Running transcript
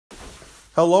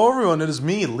Hello everyone, it is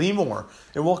me, Lemore,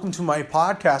 and welcome to my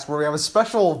podcast where we have a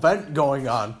special event going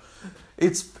on.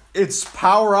 It's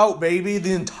power out, baby.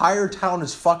 The entire town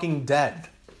is fucking dead.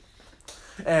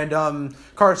 And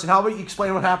Carson, how about you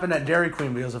explain what happened at Dairy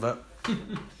Queen because of it?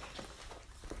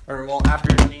 Or well,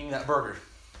 after eating that burger.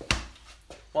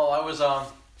 Well, I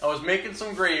was making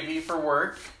some gravy for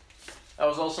work. I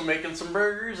was also making some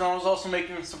burgers, and I was also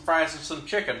making some fries and some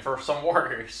chicken for some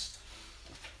orders.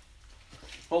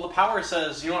 Well, the power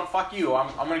says, you know what, fuck you.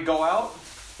 I'm going to go out,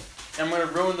 and I'm going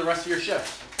to ruin the rest of your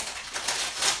shift.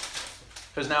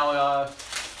 Because now,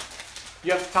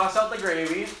 you have to toss out the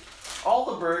gravy,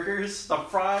 all the burgers, the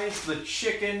fries, the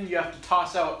chicken. You have to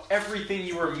toss out everything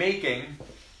you were making,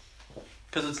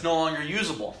 because it's no longer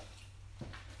usable.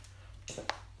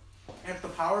 If the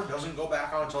power doesn't go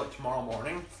back on until like tomorrow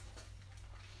morning.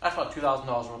 That's about $2,000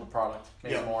 worth of product,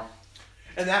 maybe more.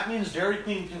 And that means Dairy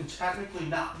Queen can technically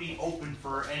not be open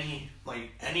for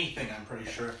anything, I'm pretty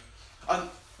sure.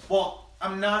 Well,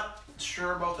 I'm not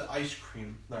sure about the ice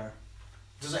cream there.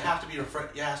 Does it have to be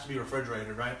it has to be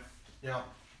refrigerated, right? Yeah.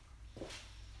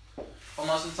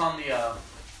 Unless it's on the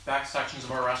back sections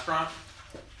of our restaurant.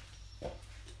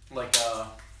 Like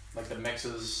the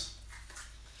mixes,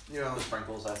 yeah, the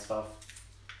sprinkles, that stuff.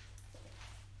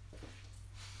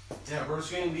 Yeah, we're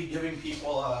just going to be giving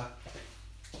people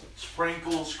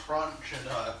sprinkles, crunch, and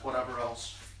whatever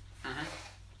else. Mm-hmm.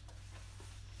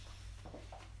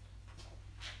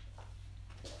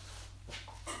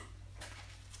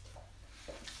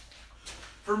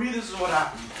 For me, this is what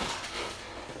happened.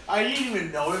 I didn't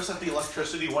even notice that the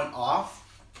electricity went off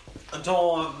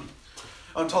until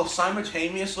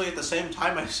simultaneously at the same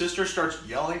time my sister starts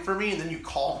yelling for me, and then you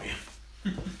call me.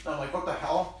 I'm like, what the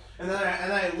hell? And then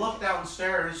I look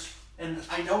downstairs, and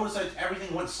I noticed that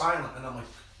everything went silent, and I'm like,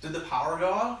 did the power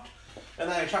go out? And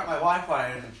then I checked my Wi-Fi,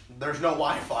 and there's no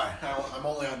Wi-Fi. I'm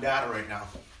only on data right now.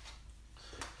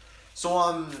 So,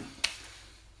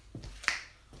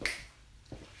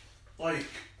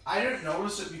 I didn't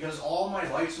notice it because all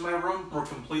my lights in my room were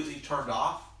completely turned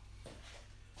off.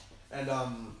 And,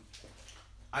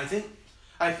 I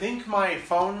think my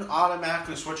phone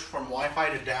automatically switched from Wi-Fi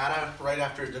to data right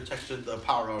after it detected the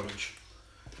power outage.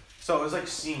 So it was like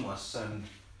seamless, and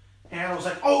Hannah was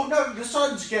like, "Oh no, the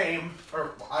Suns game,"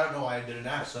 or I don't know why I did an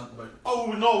accent, but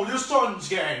 "Oh no, the Suns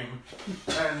game,"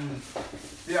 and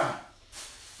yeah,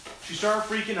 she started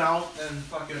freaking out, and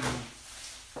fucking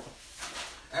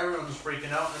everyone was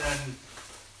freaking out, and then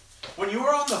when you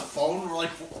were on the phone, like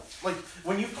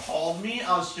when you called me,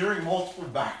 I was hearing multiple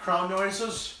background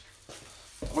noises.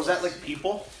 Was that like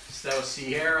people? So that was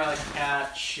Sierra,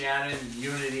 Kat, Shannon,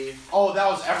 Unity. Oh, that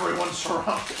was everyone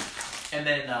surrounded. And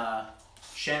then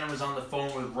Shannon was on the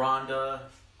phone with Rhonda,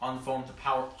 on the phone with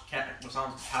Kat was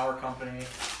on the power company.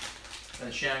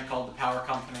 Then Shannon called the power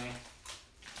company.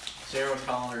 Sarah was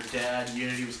calling her dad.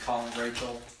 Unity was calling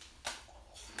Rachel.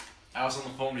 I was on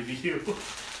the phone with you.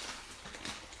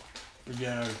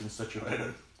 Yeah, everything's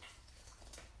situated.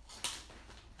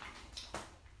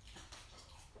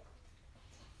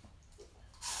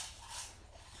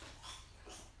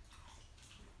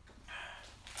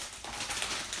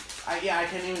 I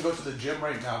can't even go to the gym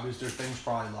right now because their thing's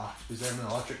probably locked because they have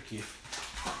an electric key.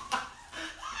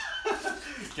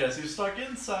 Guess who's stuck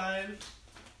inside?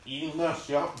 Eating this,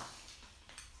 yep.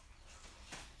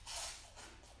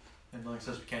 And Blake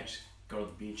says we can't just go to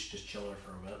the beach, just chill there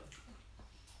for a bit.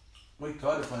 We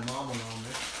could if my mom would own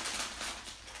me.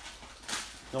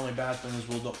 The only bad thing is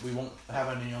we won't have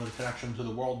any other connection to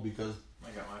the world because...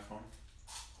 I got my phone.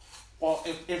 Well,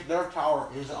 if their tower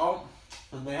is out,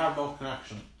 then they have no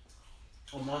connection.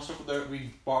 Unless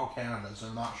we borrow Canada's,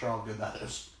 I'm not sure how good that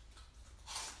is.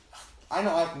 I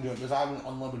know I can do it because I have an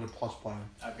unlimited plus plan.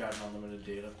 I've got an unlimited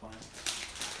data plan.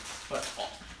 But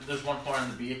there's one point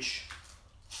on the beach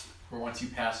where once you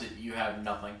pass it, you have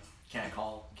nothing. Can't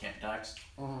call, can't text.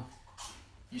 Mm-hmm.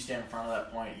 You stand in front of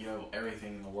that point, you have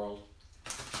everything in the world.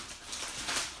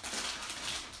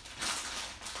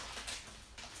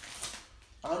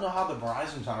 I don't know how the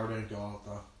Verizon tower didn't go out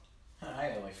though. I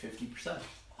got like 50%.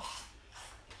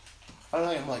 I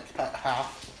think I'm like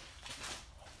half.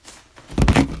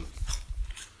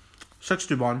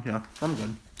 61, yeah, I'm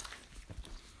good.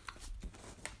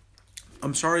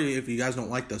 I'm sorry if you guys don't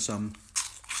like this.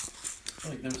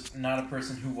 Like there's not a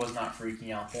person who was not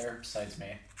freaking out there besides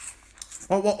me.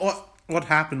 What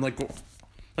happened? Like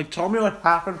tell me what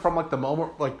happened from like the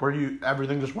moment like where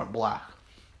everything just went black.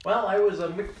 Well, I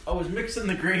was mixing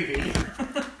the gravy,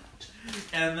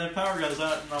 and the power goes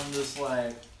out, and I'm just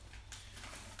like,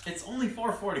 it's only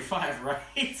 4:45,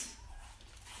 right?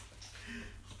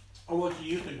 Or what do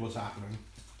you think was happening?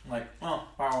 Like, well,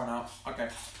 power went out. Okay.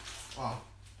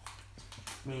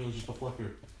 Maybe it was just a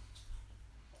flicker.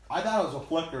 I thought it was a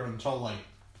flicker until, like,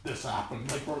 this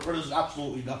happened. Like, where there's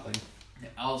absolutely nothing. Yeah,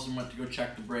 Allison went to go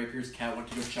check the breakers. Kat went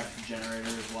to go check the generator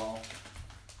as well.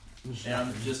 And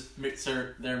I'm just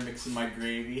there mixing my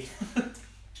gravy.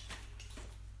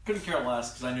 Couldn't care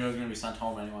less because I knew I was going to be sent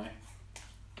home anyway.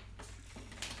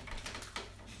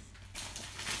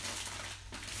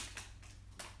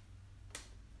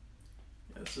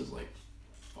 Yeah, this is like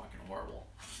fucking horrible.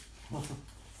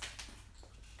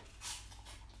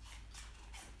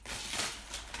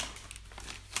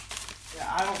 Yeah,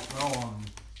 I don't know.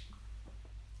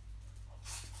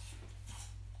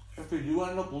 If we do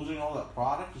end up losing all that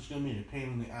product, it's going to be a pain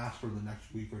in the ass for the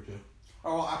next week or two.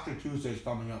 Oh, well, after Tuesday's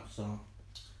coming up, so.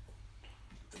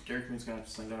 Dairy Queen's going to have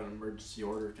to send out an emergency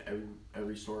order to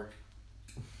every store.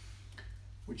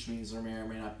 Which means there may or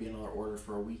may not be another order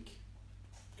for a week.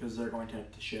 Because they're going to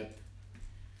have to ship,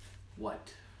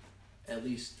 what? At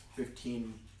least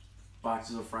 15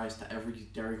 boxes of fries to every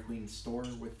Dairy Queen store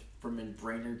from in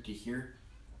Brainerd to here.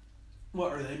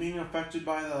 What, are they being affected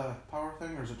by the power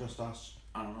thing, or is it just us?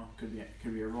 I don't know. Could be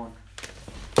everyone.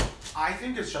 I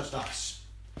think it's just us.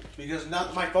 Because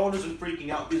my phone isn't freaking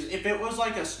out. Because if it was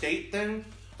like a state thing,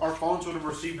 our phones would have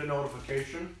received a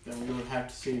notification. Then we would have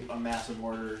to see a massive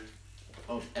order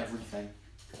of everything.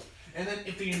 And then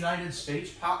if the United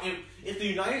States power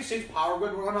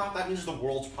grid went off, that means the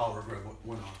world's power grid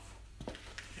went off.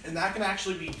 And that can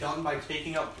actually be done by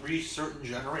taking out 3 certain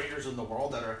generators in the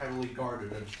world that are heavily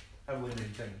guarded and heavily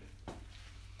maintained.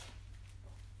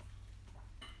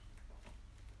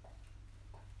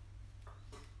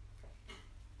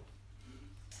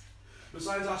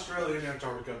 Besides Australia and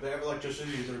Antarctica, they have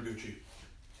electricity, they're Gucci.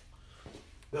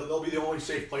 They'll be the only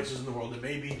safe places in the world, and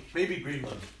maybe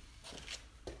Greenland.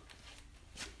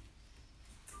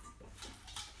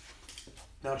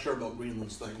 Not sure about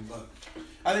Greenland's thing, but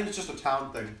I think it's just a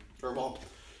town thing. Or, well,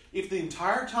 if the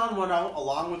entire town went out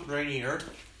along with Rainier,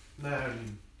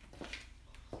 then...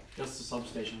 Just the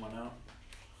substation went out.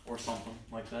 Or something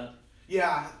like that.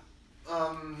 Yeah.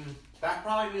 That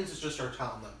probably means it's just our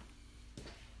town then.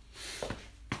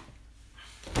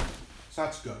 So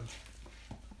that's good.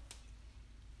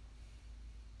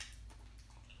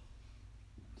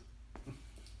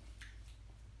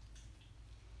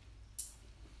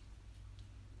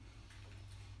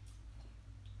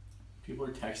 People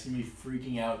are texting me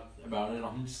freaking out about it.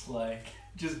 I'm just like,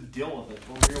 just deal with it.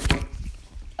 Go real quick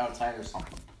outside or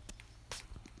something.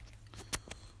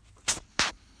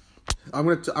 I'm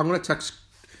gonna text.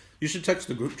 You should text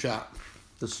the group chat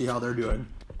to see how they're doing.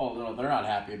 Oh no, they're not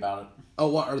happy about it. Oh,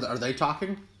 what are they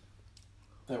talking?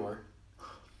 They were.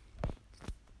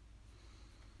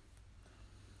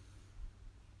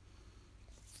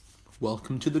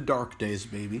 Welcome to the dark days,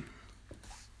 baby.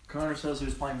 Connor says he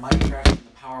was playing Minecraft and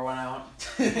the power went out.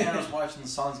 Hannah was watching the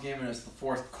Suns game and it's the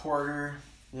 4th quarter.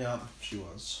 Yeah, she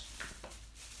was.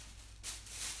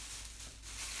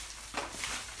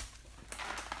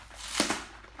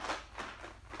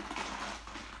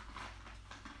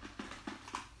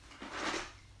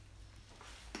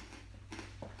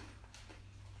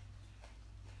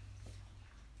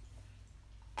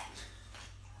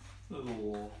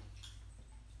 Ooh.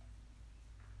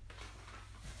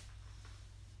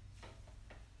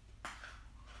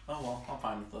 Oh well, I'm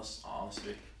fine with this,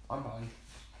 honestly. I'm fine.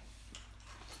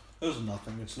 There's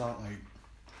nothing. It's not like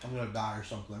I'm gonna die or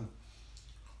something.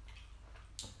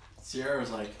 Sierra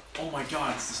was like, oh my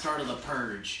god, it's the start of the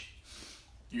purge.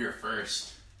 You're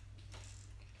first.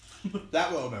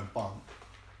 That would have been fun.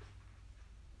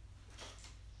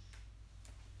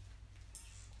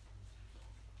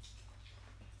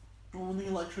 When the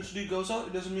electricity goes out,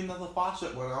 it doesn't mean that the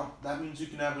faucet went out. That means you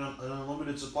can have an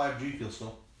unlimited supply of G Fuel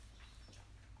still.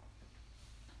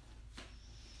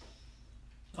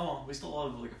 Oh, we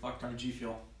still have like a fuck ton of G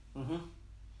Fuel. Mm-hmm.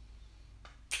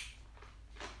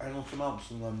 And some else,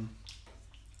 and then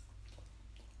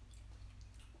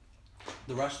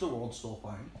the rest of the world's still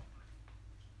fine.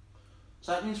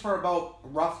 So that means for about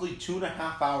roughly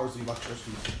 2.5 hours the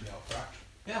electricity is going to be out, correct?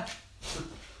 Yeah.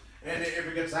 And if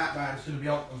it gets that bad, it's going to be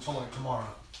out until like tomorrow.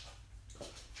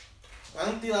 I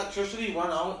think the electricity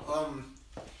went out,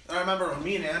 I remember when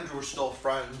me and Andrew were still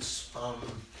friends,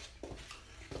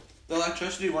 the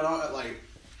electricity went out at like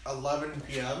 11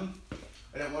 p.m.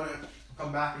 and it wouldn't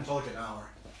come back until like an hour.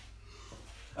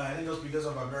 I think it was because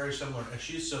of a very similar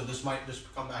issue, so this might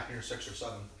just come back here 6 or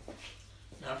 7.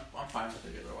 Yeah, I'm fine with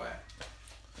it either way.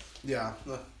 Yeah,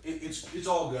 it's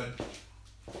all good.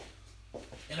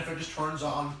 And if it just turns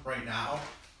on right now,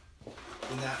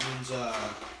 then that means,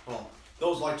 well,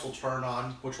 those lights will turn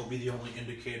on, which will be the only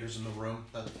indicators in the room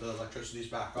that the electricity's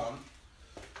back on.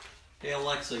 Hey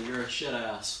Alexa, you're a shit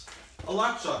ass.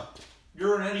 Alexa,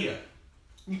 you're an idiot.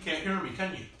 You can't hear me,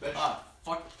 can you, bitch?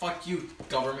 Fuck you,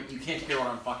 government. You can't hear what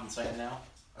I'm fucking saying now.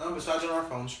 Besides on our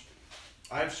phones,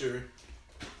 I have Siri.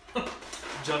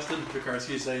 Justin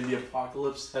Pekarsky saying the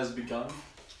apocalypse has begun,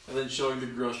 and then showing the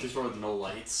grocery store with no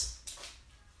lights.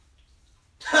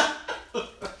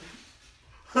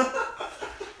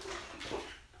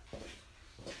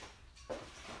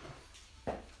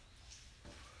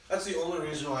 That's the only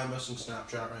reason why I'm missing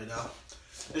Snapchat right now.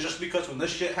 It's just because when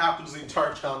this shit happens, the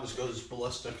entire town just goes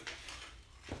ballistic.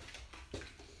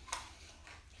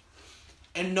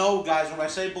 And no, guys, when I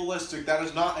say ballistic, that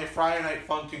is not a Friday Night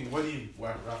Funkin' Witty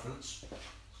reference.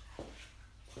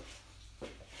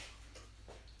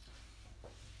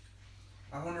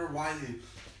 I wonder why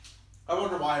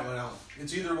it went out.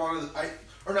 It's either one of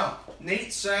the...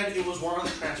 Nate said it was one of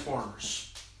the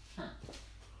Transformers.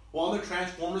 One of the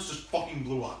Transformers just fucking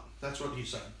blew up. That's what he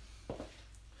said.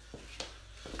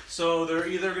 So they're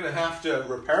either going to have to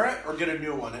repair it or get a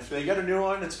new one. If they get a new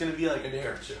one, it's going to be like a day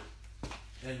or two.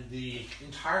 And the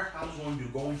entire town is going to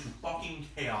go into fucking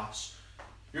chaos.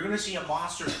 You're going to see a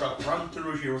monster truck run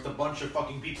through here with a bunch of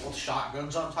fucking people with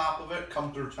shotguns on top of it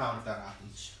come through town if that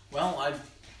happens. Well,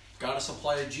 I've got a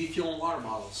supply of G Fuel and water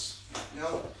bottles.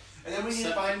 No. And then we need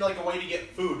to find like a way to get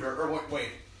food wait.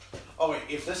 Oh wait,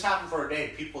 if this happened for a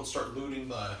day, people would start looting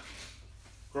the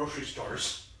grocery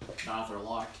stores. Not if they're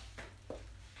locked.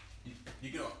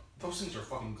 You know, those things are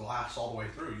fucking glass all the way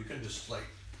through. You can just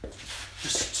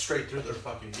straight through their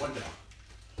fucking window.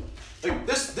 Like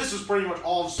this is pretty much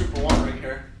all of Super 1 right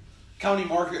here. County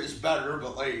Market is better,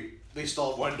 but like they still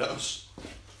have windows.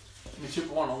 I mean,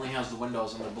 Super 1 only has the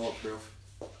windows and they're bulletproof.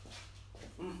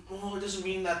 Well, it doesn't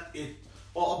mean that it.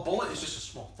 Well, a bullet is just a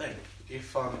small thing.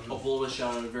 If a bullet is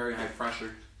shot at a very high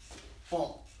pressure.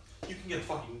 Well, you can get a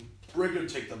fucking rig to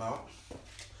take them out.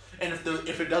 And if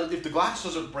the glass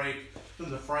doesn't break, then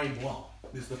the frame will,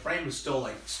 because the frame is still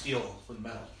like steel with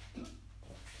metal.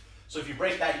 So if you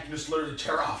break that, you can just literally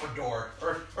tear off a door,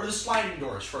 or the sliding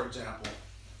doors, for example.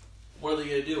 What are they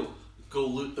gonna do? Go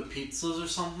loot the pizzas or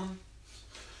something?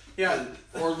 Yeah.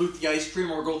 Or loot the ice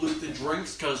cream, or go loot the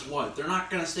drinks? Cause what? They're not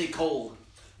gonna stay cold.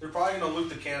 They're probably gonna loot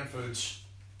the canned foods.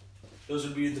 Those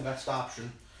would be the best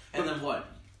option. And then what?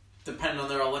 Depend on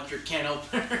their electric can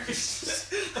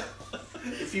openers.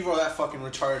 If people are that fucking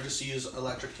retarded to use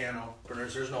electric can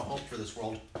openers, there's no hope for this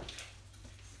world.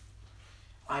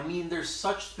 I mean, there's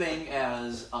such thing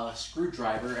as a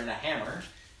screwdriver and a hammer.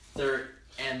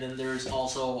 And then there's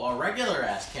also a regular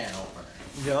ass can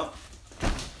opener.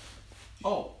 Yep.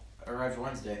 Oh, arrived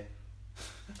Wednesday.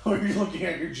 Oh, you're looking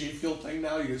at your G Fuel thing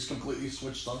now? You just completely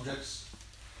switched subjects?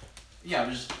 Yeah,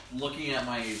 I'm just looking at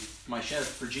my shit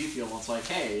for G Fuel, and it's like,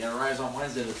 hey, it arrives on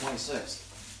Wednesday the 26th.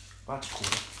 That's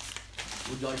cool.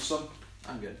 Would you like some?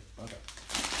 I'm good. Okay.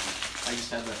 I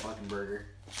just had that fucking burger.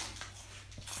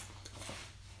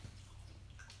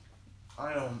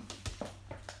 I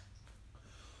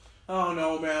don't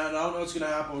know, man. I don't know what's gonna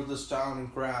happen with this town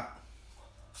and crap.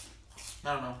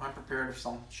 I don't know. I'm prepared if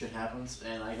some shit happens,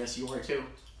 and I guess you are too.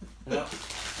 Yep.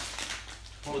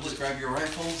 We'll just grab your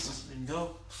rifles and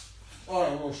go. Oh,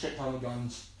 a little shit ton of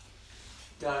guns.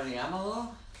 Got any ammo though?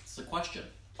 It's the question.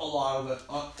 A lot of it.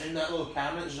 In that little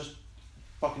cabinet is just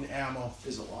fucking ammo.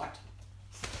 Is it locked?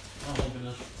 Oh my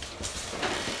goodness.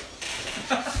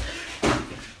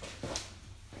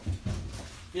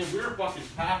 Yeah, we were fucking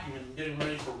packing and getting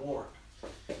ready for war.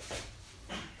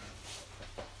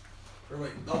 Or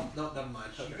wait, no, never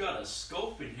mind. Okay. You got a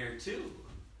scope in here too.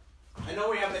 I know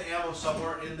we have the ammo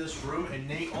somewhere in this room, and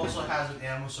Nate also has an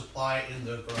ammo supply in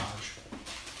the garage.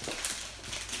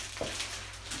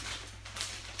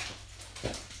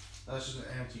 That's just an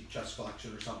antique chest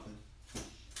collection or something.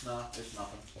 No, there's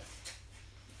nothing.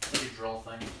 Like a drill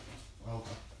thing.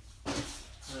 Okay.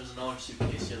 There's another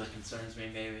suitcase here that concerns me,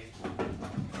 maybe.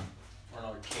 Or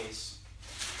another case.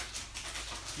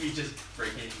 You just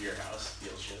break into your house,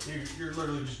 steal shit. You're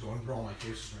literally just going through all my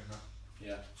cases right now.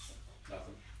 Yeah,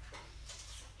 nothing.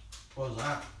 What was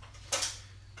that?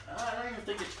 I don't even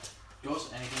think it goes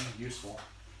to anything useful.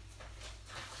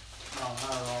 No,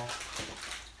 not at all.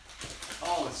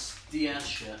 Oh, it's DS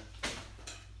shit.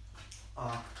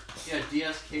 Yeah,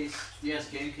 DS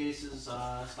game cases,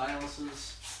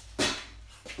 styluses.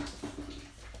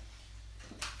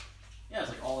 Yeah, it's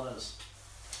like all it is.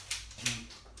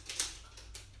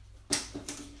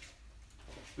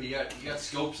 But you got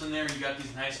scopes in there. You got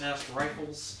these nice ass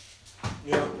rifles.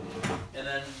 Yeah. And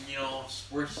then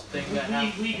worst thing that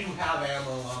happens. We do have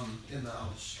ammo in the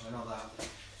house. I know that.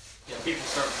 Yeah, people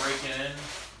start breaking in.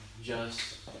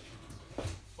 Just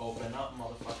open up,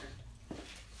 motherfucker.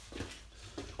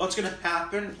 what's gonna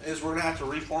happen is we're gonna have to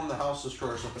reform the house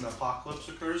destroyers if an apocalypse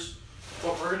occurs.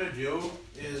 What we're gonna do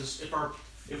is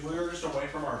if we were just away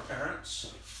from our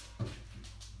parents.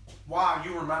 Wow,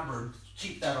 you remembered.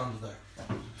 Keep that under there.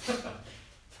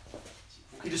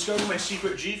 He discovered my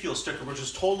secret G Fuel sticker, which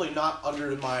is totally not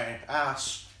under my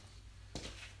ass.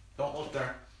 Don't look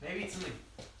there. Maybe it's in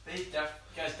the... You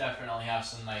guys definitely have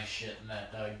some nice shit in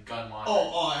that gun locker.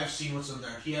 Oh, I've seen what's in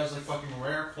there. He has like fucking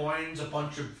rare coins, a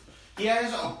bunch of... He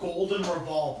has a golden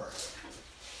revolver.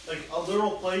 Like a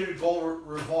little plated gold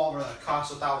revolver that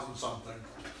costs 1,000 something.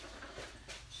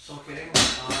 So kidding.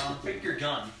 Pick your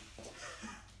gun.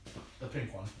 The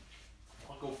pink one.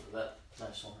 I'll go for that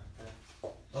nice one right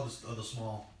there. Oh, the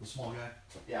small guy.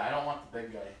 Yeah, I don't want the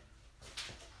big guy.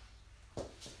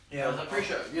 Yeah, I'm pretty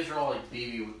sure these are all like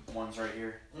BB ones right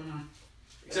here. Mm-hmm.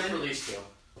 Except for these two.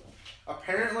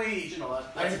 Apparently, You know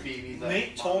that's a BB.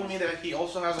 Nate told me that he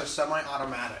also has a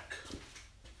semi-automatic.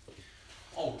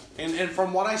 Oh. And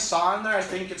from what I saw in there, I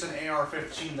think it's an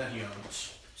AR-15 that he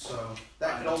owns. So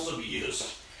that could also be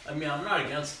used. I mean, I'm not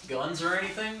against guns or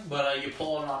anything, but you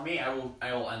pull one on me, I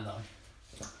will end them.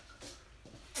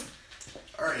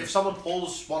 Or if someone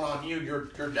pulls one on you, you're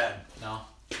dead. No.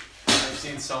 I've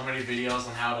seen so many videos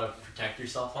on how to protect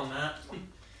yourself on that.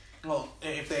 Well,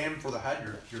 if they aim for the head,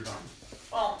 you're done.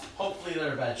 Well, hopefully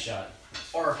they're a bad shot.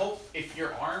 Or if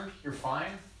you're armed, you're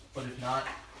fine. But if not,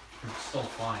 you're still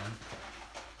fine.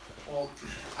 Well,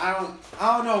 I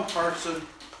don't know, Carson.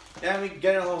 Yeah, I'm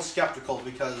getting a little skeptical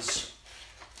because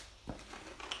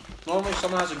normally if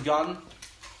someone has a gun,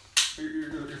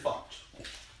 you're fucked.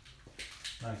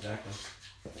 Not exactly.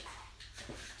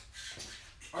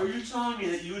 Are you telling me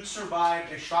that you would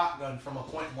survive a shotgun from a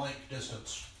point blank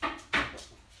distance?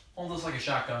 Almost like a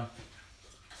shotgun.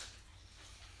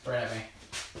 Right at me.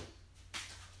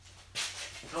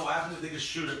 No, what happens if they just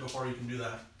shoot it before you can do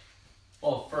that?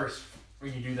 Well, first,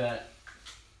 when you do that,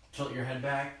 tilt your head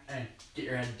back and get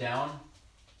your head down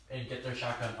and get their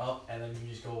shotgun up, and then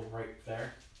you just go right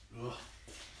there. Ugh.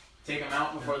 Take them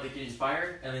out before they can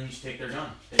fire, and then you just take their gun.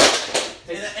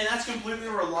 And that's completely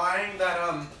relying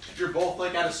that you're both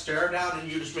like at a stare down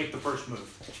and you just make the first move.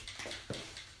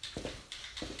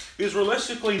 Because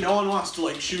realistically, no one wants to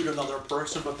like shoot another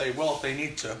person, but they will if they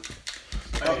need to.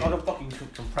 I'll fucking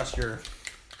compress your...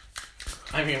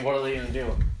 I mean, what are they gonna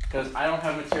do? Because I don't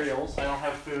have materials, I don't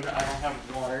have food, I don't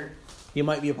have water. You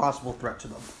might be a possible threat to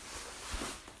them.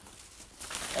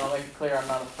 I'll make it clear I'm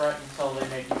not a threat until they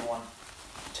make me one.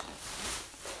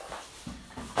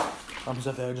 As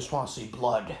if they just want to see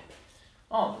blood.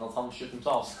 Oh, then they'll tell them to shoot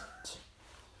themselves.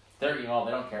 They're evil,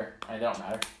 they don't care. They don't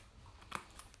matter.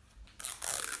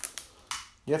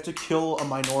 You have to kill a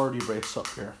minority race up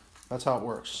here. That's how it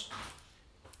works.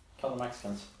 Kill the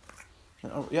Mexicans.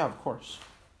 Oh, yeah, of course.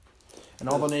 And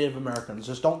all the Native Americans.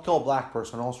 Just don't kill a black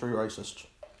person, also you're racist.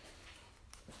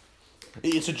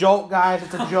 It's a joke, guys.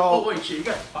 It's a joke. Oh, wait, shit, you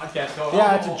got a podcast going on.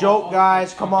 Yeah, it's a joke,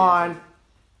 guys. Come on.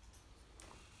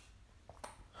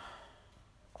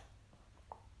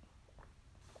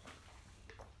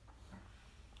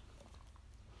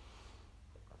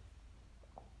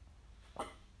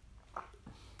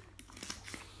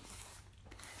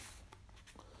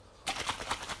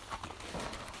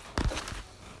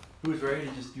 Who's ready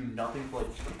to just do nothing for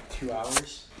like 2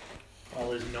 hours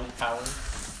while there's no power?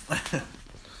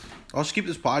 I'll just keep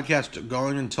this podcast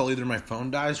going until either my phone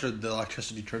dies or the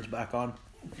electricity turns back on.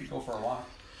 Go for a walk.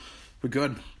 We're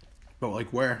good. But like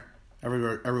where?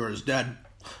 Everywhere is dead.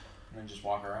 And then just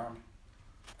walk around.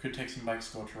 Could take some bikes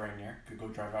to go to Rainier. Could go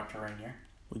drive out to Rainier.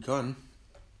 We could.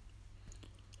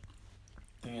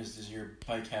 Thing is, does your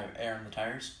bike have air in the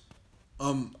tires?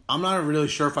 I'm not really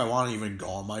sure if I want to even go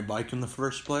on my bike in the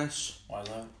first place. Why is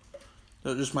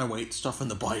that? Just my weight stuff in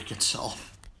the bike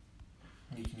itself.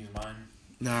 You can use mine.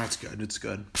 Nah, it's good. It's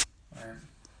good. Alright.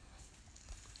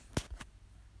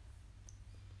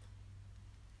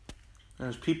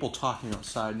 There's people talking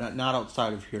outside. Not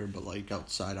outside of here, but like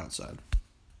outside. I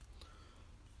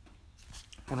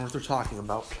wonder what they're talking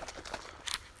about.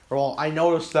 Well, I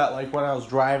noticed that like when I was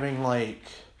driving like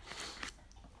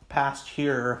past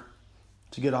here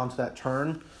to get onto that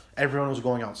turn, everyone was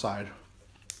going outside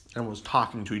and was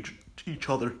talking to each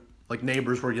other. Like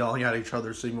neighbors were yelling at each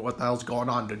other, saying, "What the hell's going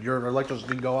on? Did your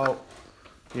electricity go out?"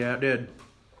 Yeah, it did.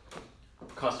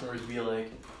 Customers be like,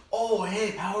 "Oh,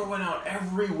 hey, power went out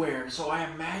everywhere, so I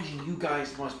imagine you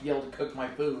guys must be able to cook my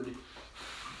food."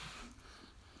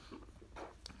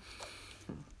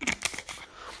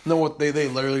 No, what they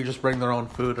literally just bring their own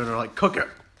food and they're like, "Cook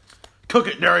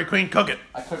it, Dairy Queen, cook it."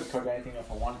 I couldn't cook anything if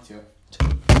I wanted to.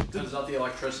 Because without the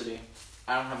electricity,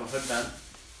 I don't have a hood vent.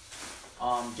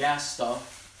 Gas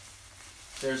stuff.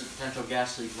 there's a potential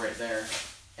gas leak right there.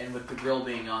 And with the grill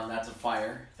being on, that's a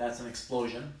fire. That's an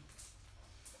explosion.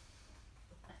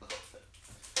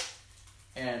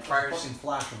 And fires... fucking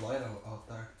flash of light out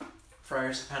there.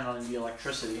 Fryers depend on the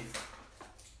electricity.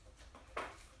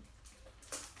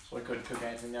 So I couldn't cook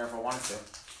anything there if I wanted to.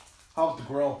 How's the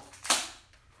grill?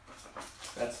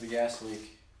 That's the gas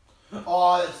leak.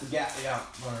 Oh, that's the gas. Yeah.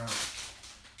 Alright.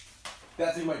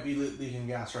 That thing might be leaking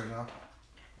gas right now.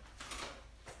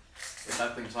 If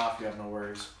that thing's off, you have no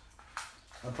worries.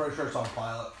 I'm pretty sure it's on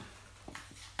pilot.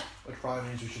 Which probably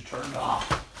means we should turn it off.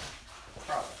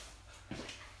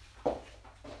 Probably.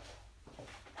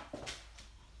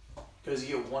 Because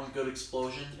you get one good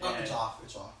explosion and It's off.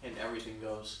 It's off. And everything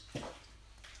goes.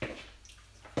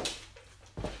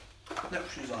 Nope,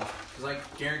 she's off. Because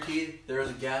I guarantee there is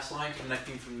a gas line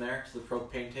connecting from there to the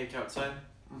propane tank outside.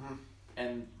 Mm-hmm.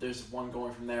 And there's one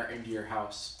going from there into your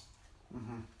house.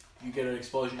 Mm-hmm. You get an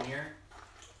explosion here,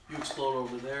 you explode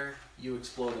over there, you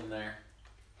explode in there.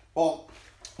 Well,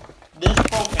 this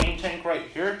propane tank right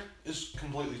here is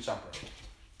completely separate.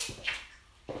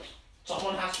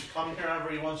 Someone has to come here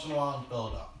every once in a while and fill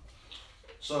it up.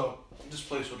 So, this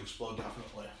place would explode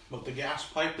definitely. But the gas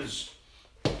pipe is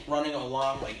running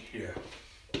along like here.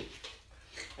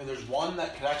 And there's one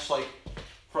that connects like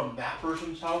from that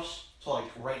person's house to like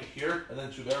right here and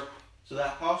then to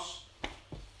that house.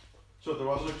 So if there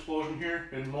was an explosion here,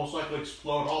 it'd most likely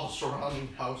explode all the surrounding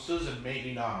houses and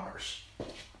maybe not ours.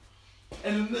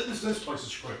 And this place is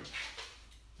screwed.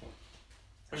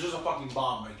 There's just a fucking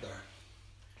bomb right there.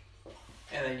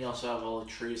 And then you also have all the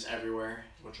trees everywhere,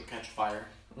 which will catch fire.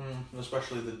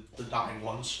 Especially the dying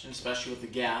ones. And especially with the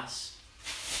gas.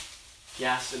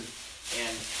 Gas and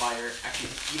fire,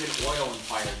 actually even oil and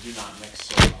fire do not mix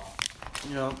so well.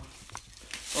 Yeah.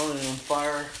 Oil and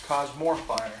fire cause more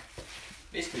fire.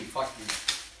 Basically, fuck you.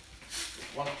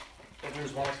 If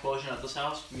there's one explosion at this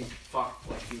house, you fuck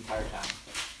like the entire town.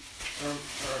 Or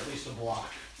at least a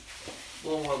block. A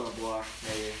little more than a block,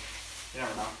 maybe. You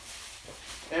never know.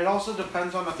 And it also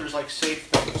depends on if there's like safe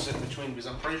things in between, because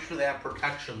I'm pretty sure they have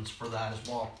protections for that as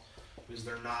well. Because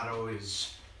they're not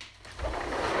always...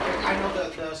 I know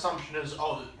that the assumption is,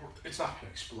 oh, it's not going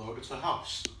to explode, it's a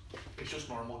house. It's just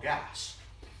normal gas.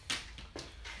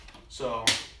 So,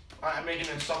 I'm making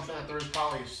an assumption that there is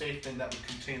probably a safe thing that would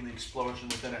contain the explosion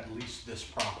within at least this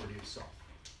property itself.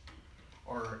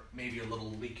 Or maybe a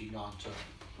little leaking onto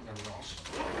whatever else.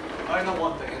 I know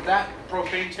one thing, if that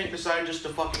propane tank decided just to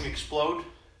fucking explode,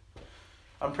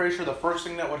 I'm pretty sure the first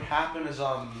thing that would happen is,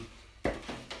 well,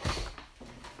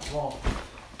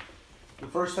 the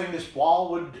first thing, this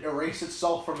wall would erase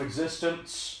itself from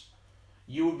existence.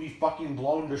 You would be fucking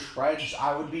blown to shreds.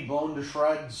 I would be blown to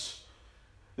shreds.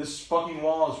 This fucking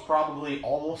wall is probably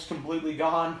almost completely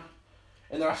gone.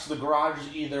 And the rest of the garage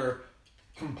is either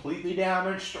completely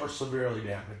damaged or severely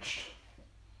damaged.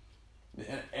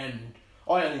 And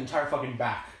oh yeah, the entire fucking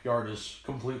backyard is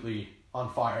completely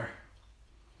on fire.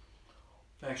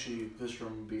 Actually, this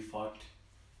room would be fucked.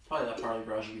 Probably that part of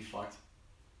the garage would be fucked.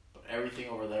 But everything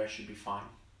over there should be fine.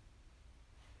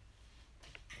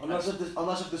 Unless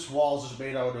if this wall is just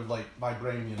made out of like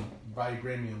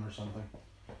vibranium or something.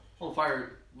 Well, the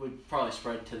fire would probably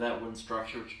spread to that wooden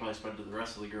structure, which would probably spread to the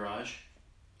rest of the garage.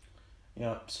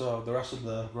 Yeah, so the rest of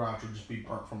the garage would just be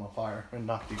burnt from a fire and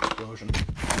not the explosion.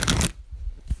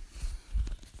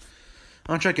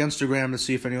 I'll check Instagram to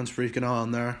see if anyone's freaking out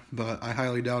on there, but I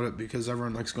highly doubt it because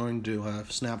everyone likes going to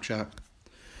Snapchat.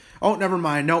 Oh, never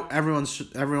mind. No, everyone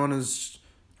is...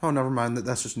 Oh, never mind.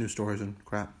 That's just news stories and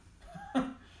crap.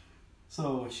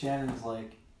 So Shannon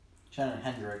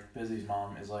Hendrick, Busy's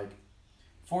mom, is like,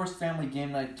 forced family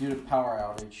game night due to power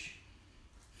outage.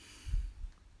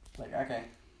 Like, okay.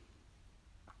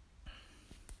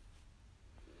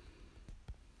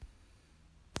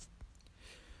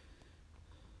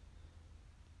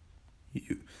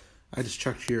 I just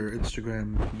checked your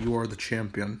Instagram. You are the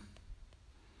champion.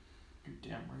 You're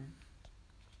damn right.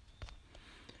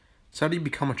 So how do you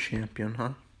become a champion, huh?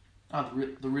 Oh,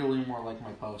 the real Lemore liked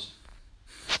my post.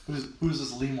 Who's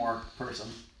this Lemore person?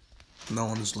 No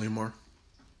one is Lemore.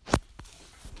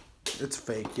 It's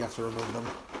fake. You have to remove them.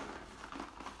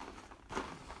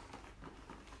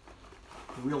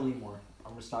 The real Lemore.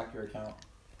 I'm gonna stalk your account.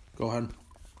 Go ahead.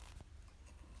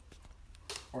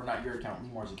 Or not your account,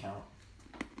 Lemore's account.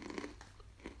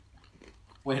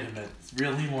 Wait a minute. It's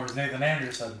real Lemore's Nathan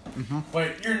Anderson. Mm-hmm.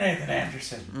 Wait, you're Nathan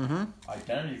Anderson. Mm-hmm.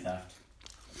 Identity theft.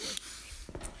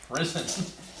 Prison.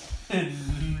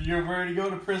 You're ready to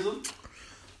go to prison?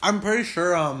 I'm pretty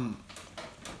sure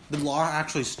the law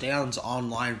actually stands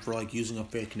online for like using a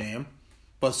fake name,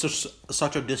 but it's just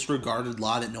such a disregarded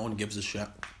law that no one gives a shit.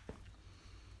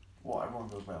 Well, everyone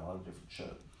goes by a lot of different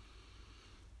shit.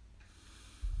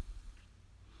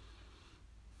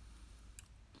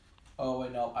 Oh,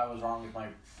 wait, no, I was wrong with my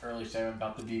early statement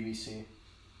about the BBC.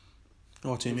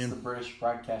 What do you mean? It's the British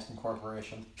Broadcasting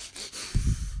Corporation.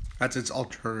 That's its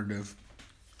alternative.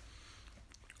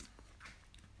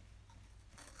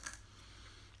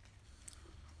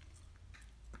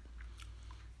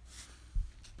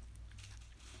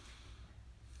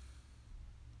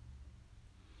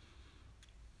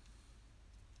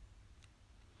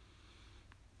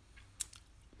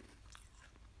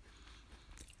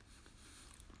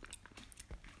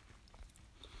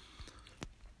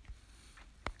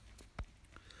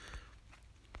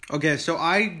 Okay, so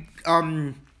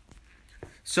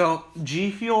so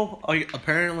G Fuel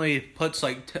apparently puts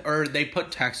or they put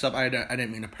text up. I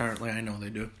didn't mean apparently. I know they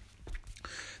do.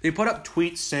 They put up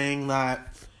tweets saying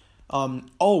that,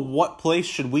 oh, what place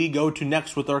should we go to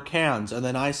next with our cans? And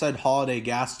then I said holiday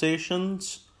gas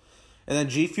stations, and then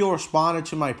G Fuel responded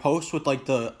to my post with like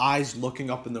the eyes looking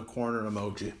up in the corner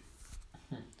emoji.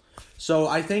 So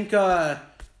I think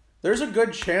there's a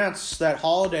good chance that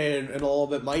Holiday in a little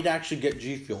bit might actually get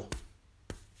G Fuel.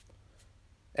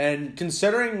 And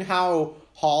considering how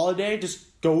Holiday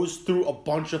just goes through a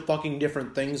bunch of fucking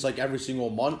different things like every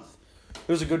single month,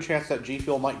 there's a good chance that G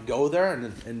Fuel might go there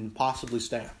and possibly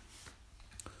stay.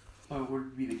 But would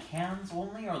it be the cans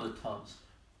only or the tubs?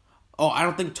 Oh, I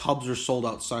don't think tubs are sold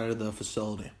outside of the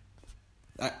facility.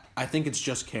 I think it's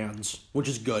just cans, which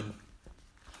is good.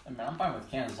 I mean, I'm fine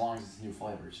with cans as long as it's new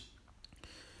flavors.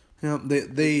 Yeah,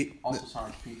 they also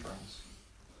Sonic Speed Rings.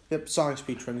 Yep, Sonic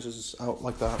Speed Rings is out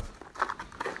like that.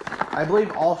 I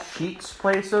believe all Sheets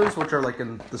places, which are like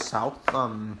in the south,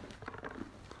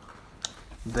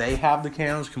 they have the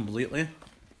cans completely.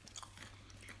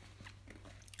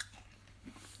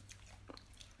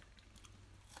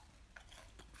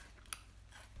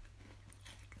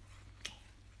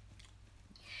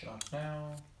 Shut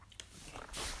now.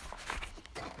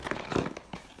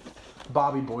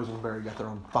 Bobby Boysenberry got their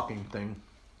own fucking thing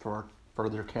for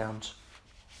their cans.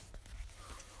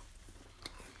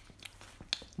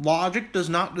 Logic does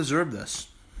not deserve this.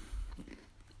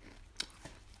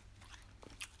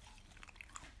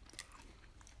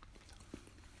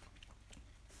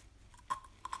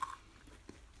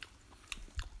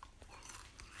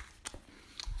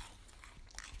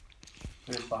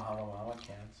 There's Bahama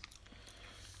cans.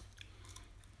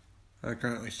 They're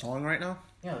currently selling right now?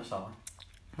 Yeah, they're selling.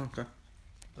 Okay.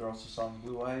 They're also selling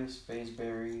Blue Ice,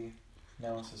 Fazeberry,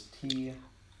 Analysis Tea,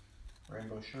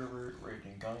 Rainbow Sherbet,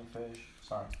 Raging Gummy Fish,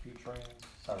 Sonic Peach Rings,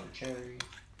 Sour Cherry.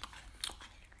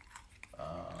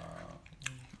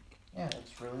 Yeah,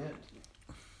 that's really it.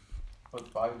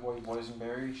 But Bobby Boy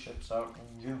Boysenberry ships out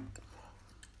in June.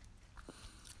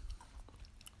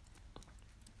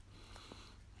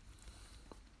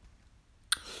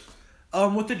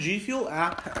 With the G Fuel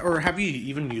app, or have you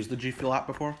even used the G Fuel app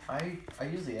before? I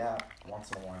use the app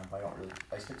once in a while, but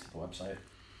I stick to the website.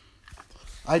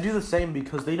 I do the same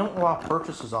because they don't allow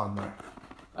purchases on there.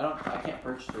 I can't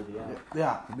purchase through the app.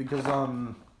 Yeah, because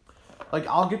like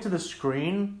I'll get to the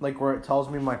screen like where it tells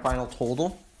me my final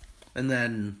total, and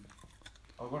then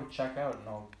I'll go to checkout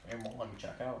and it won't let me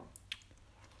check out.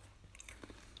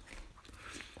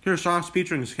 Here's Sonic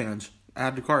Speed Rings cans.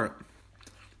 Add to cart.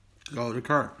 Go to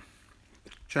cart.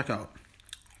 Checkout.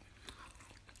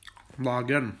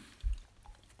 Log in.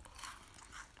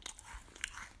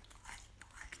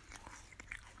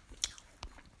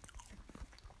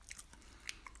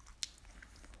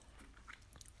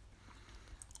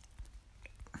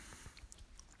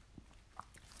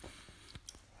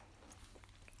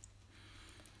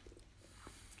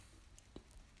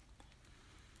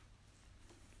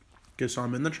 Okay, so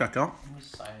I'm in the checkout. I'm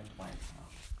just sign into my account.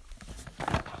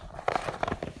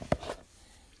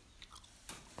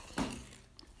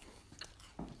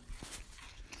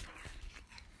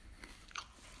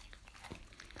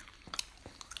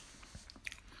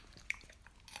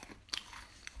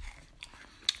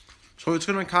 So it's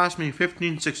gonna cost me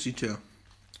 $15.62.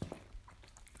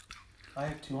 I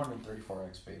have 234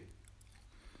 XP.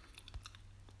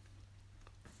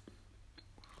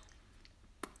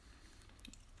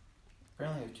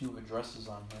 Apparently I have 2 addresses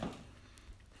on here.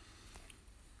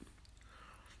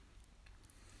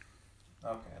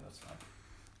 Okay, that's fine.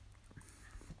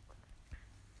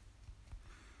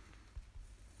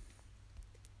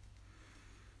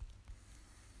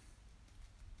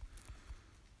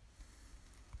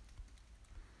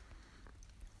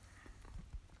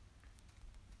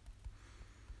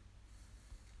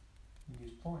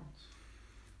 Use points.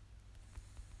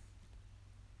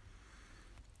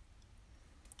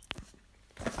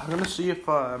 I'm gonna see if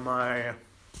my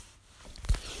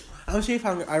Let's see if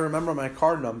I remember my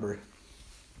card number.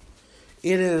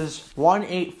 It is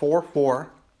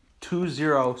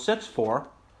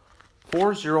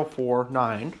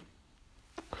 1-844-2064-4049.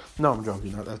 No, I'm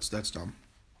joking. That's dumb.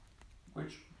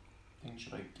 Which thing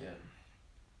should I get?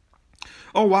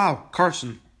 Oh, wow.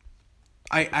 Carson.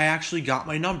 I actually got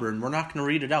my number, and we're not going to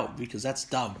read it out because that's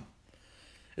dumb.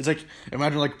 It's like,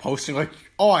 imagine like posting like,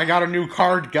 oh, I got a new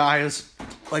card, guys.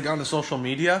 Like on the social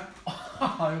media.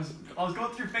 I was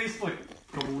going through Facebook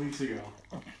a couple weeks ago.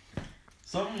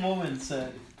 Some woman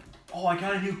said, "Oh, I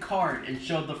got a new card," and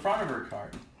showed the front of her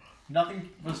card. Nothing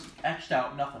was etched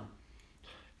out. Nothing.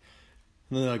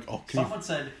 And they're like, oh, Someone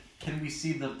said, "Can we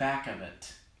see the back of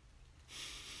it?"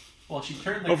 Well, she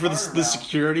turned the for card the around,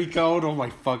 security code? Oh my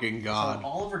fucking god. so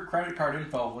all of her credit card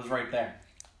info was right there.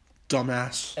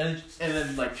 Dumbass. And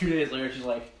then like 2 days later, she's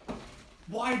like,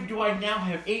 "Why do I now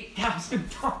have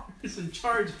 $8,000 in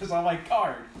charges on my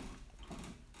card?"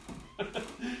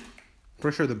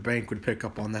 Pretty sure the bank would pick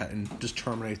up on that and just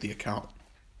terminate the account.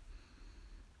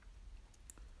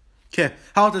 Okay,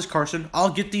 how about this, Carson?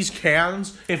 I'll get these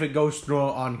cans if it goes through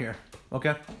on here.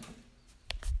 Okay?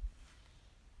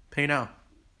 Pay now.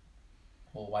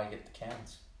 Well, why get the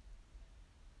cans?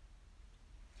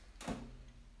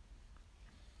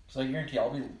 So I guarantee I'll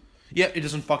be Yeah, it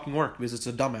doesn't fucking work because it's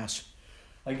a dumbass.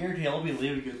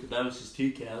 leaving at the Nemesis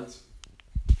tea cans.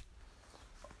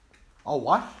 Oh,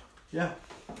 what? Yeah.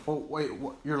 Oh, wait,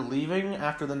 what? You're leaving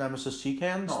after the Nemesis tea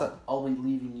cans? No, I'll be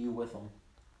leaving you with them.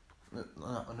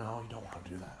 No, you don't want to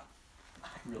do that. I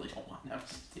really don't want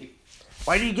Nemesis tea.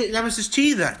 Why do you get Nemesis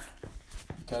tea then?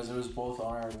 Because it was both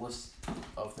on our list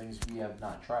of things we have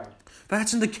not tried.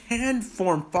 That's in the can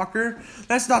form, fucker.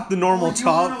 That's not the normal Oh, you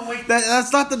tub. wanna wait-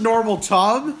 That's not the normal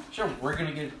tub. Sure, we're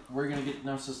gonna get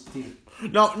Nemesis tea.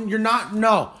 No, you're not.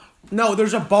 No,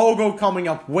 there's a BOGO coming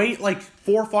up. Wait like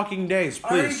 4 fucking days,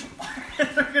 please.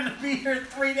 They're gonna be here in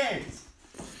 3 days.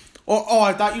 Oh,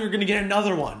 I thought you were gonna get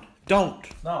another one. Don't.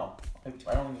 No, I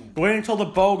don't even... Wait until the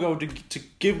BOGO to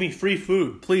give me free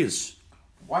food, please.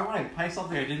 Why would I buy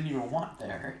something I didn't even want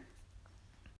there?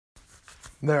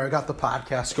 There, I got the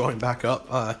podcast going back up.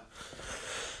 A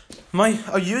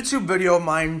YouTube video of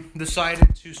mine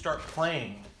decided to start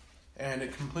playing, and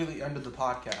it completely ended the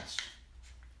podcast.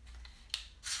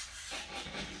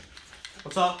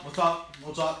 What's up? What's up?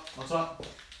 What's up? What's up?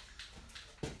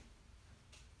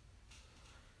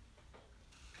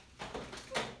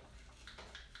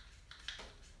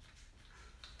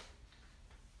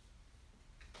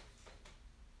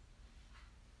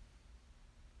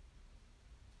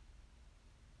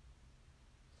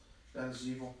 That is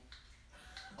evil.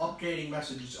 Updating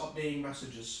messages.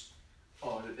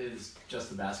 Oh, it is just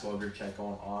the basketball group chat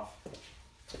going off.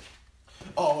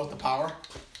 Oh, with the power?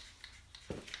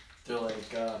 They're like,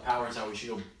 power's out, we should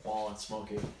go ball and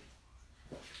smoking.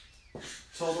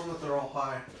 Tell them that they're all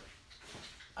high.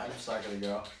 I'm just not gonna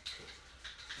go.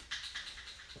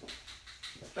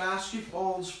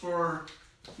 Basketball's for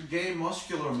gay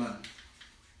muscular men.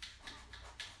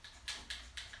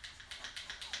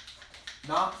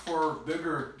 Not for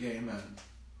bigger gay men.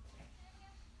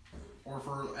 Or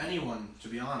for anyone, to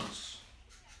be honest.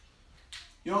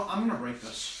 You know, I'm gonna break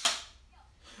this.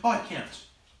 Oh, I can't.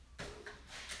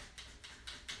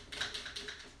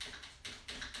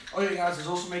 Oh yeah, guys, I was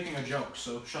also making a joke,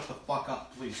 so shut the fuck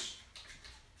up, please.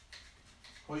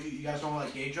 Well, you guys don't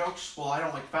like gay jokes? Well, I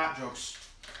don't like fat jokes.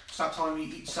 Stop telling me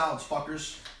to eat salads,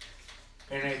 fuckers.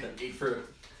 Hey Nathan, eat fruit.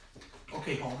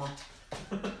 Okay, homo.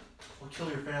 We'll kill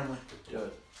your family. Do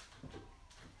it.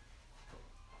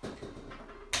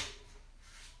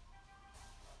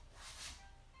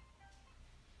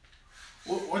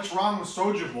 What's wrong with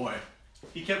Soulja Boy?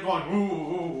 He kept going, ooh,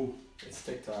 ooh. It's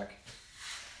TikTok.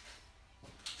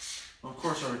 Of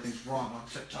course everything's wrong on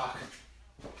TikTok.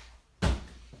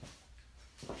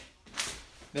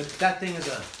 That thing is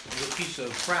a piece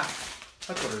of crap.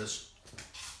 That's what it is.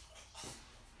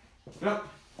 Yep.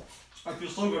 I feel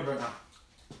so good right now.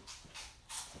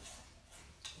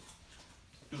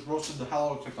 Just roasted the hell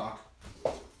out of TikTok.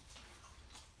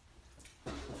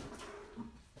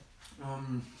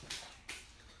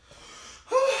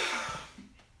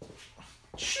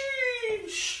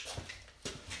 Sheesh.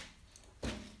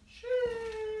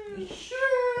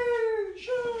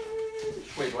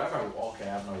 Wait, do I have my wallet? Okay,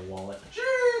 I have my wallet.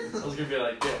 I was gonna be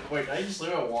like, yeah, wait, did I just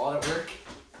leave my wallet at work?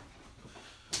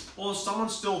 Well, is someone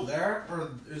still there,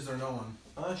 or is there no one?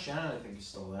 Shannon, I think, is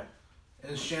still there.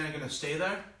 Is Shannon gonna stay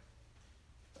there?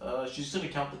 She's gonna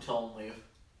count the till and leave.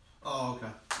 Oh,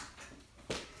 okay.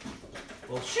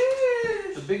 Well,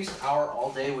 The biggest hour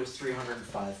all day was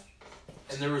 305.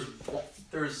 And there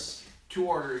was 2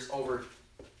 orders over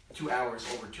 2 hours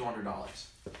over $200.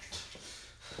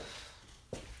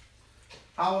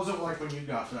 How was it like when you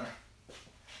got there?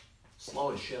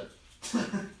 Slow as shit.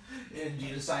 And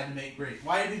you decided to make gravy.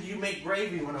 Why did you make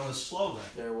gravy when it was slow then?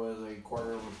 There was a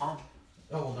quarter of a pump.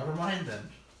 Oh, well, never mind then.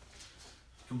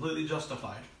 Completely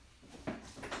justified.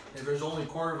 If there's only a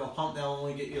quarter of a pump, they'll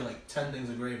only get you like 10 things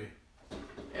of gravy.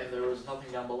 And there was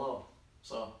nothing down below.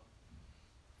 So.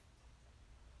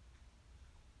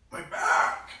 My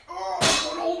back! Oh,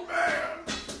 I'm an old man!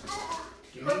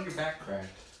 Do you need your back cracked?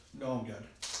 No, I'm good.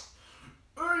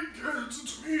 Hey kids,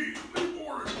 it's me, Lee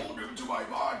Moore, and welcome to my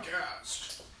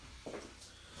podcast.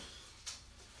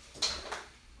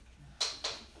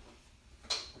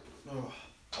 Oh,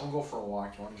 I'll go for a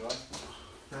walk. You want to join?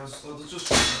 let's just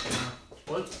do it. Yeah.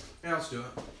 What? Yeah, let's do it.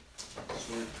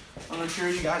 Sweet. I'm gonna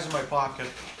carry you guys in my pocket.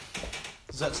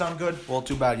 Does that sound good? Well,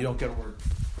 too bad. You don't get a word.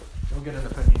 You don't get an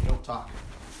opinion. You don't talk.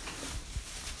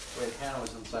 Wait, Hannah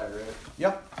was inside, right?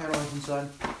 Yep, Hannah was inside.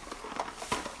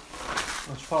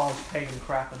 Let's put all this pagan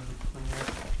crap in here.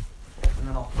 And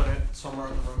then I'll put it somewhere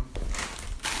in the room.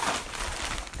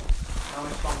 Now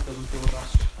my stomach doesn't feel the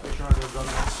best. I try to have done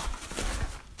this.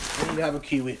 I need to have a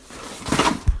kiwi.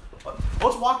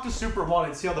 Let's walk to Super One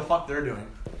and see how the fuck they're doing.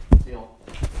 Deal.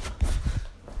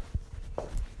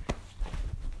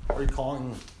 Are you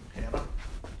calling Hannah?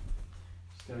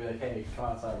 She's gonna be like, hey, come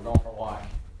outside, we're going for a walk.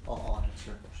 I'll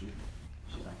answer. She's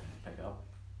not gonna pick up.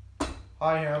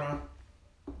 Hi, Hannah.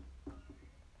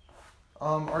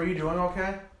 Are you doing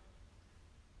okay?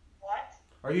 What?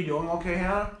 Are you doing okay,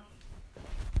 Hannah?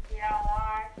 Yeah,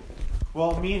 why?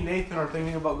 Well, me and Nathan are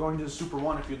thinking about going to the Super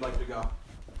One if you'd like to go.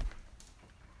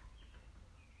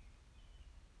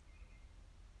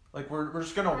 Like, we're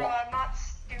just gonna Bro, walk. I'm not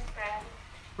stupid.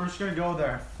 We're just gonna go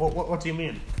there. What do you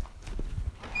mean?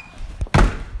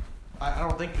 I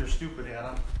don't think you're stupid,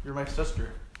 Hannah. You're my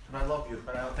sister. And I love you,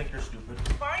 but I don't think you're stupid.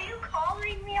 Why are you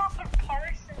calling me off of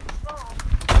Carson's phone?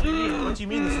 What do you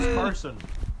mean? This is Carson.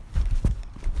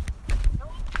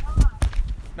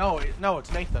 No, it's not. No,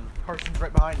 it's Nathan. Carson's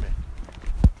right behind me.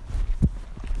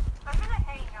 I'm gonna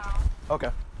hang out.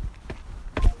 Okay.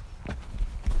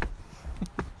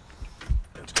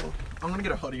 Let's go. I'm gonna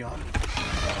get a hoodie on.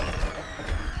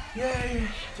 Yay!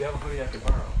 Do you have a hoodie I could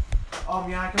borrow?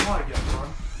 Yeah, I can probably get one.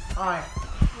 Hi.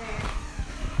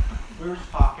 We were just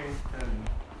talking, and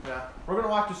yeah, we're gonna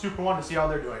walk to Super One to see how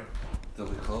they're doing. They'll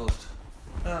be closed.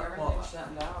 Well,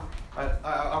 shutting down.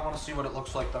 I want to see what it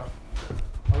looks like though.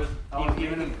 I was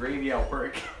even in gravy at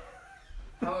work.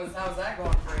 How's that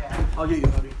going for you? I'll get you a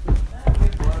hoodie.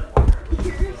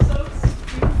 You're so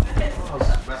stupid. I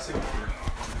was messing with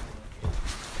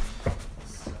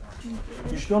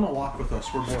you. You should go on a walk with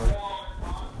us. We're bored.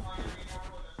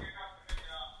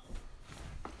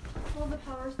 Well, the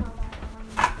power's not back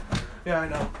on. Yeah, I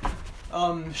know.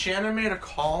 Shannon made a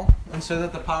call and said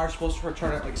that the power's supposed to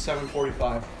return at like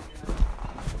 7:45.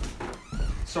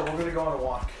 So we're gonna go on a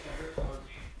walk.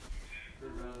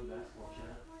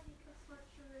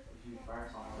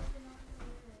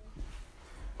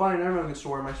 Fine, everyone gets to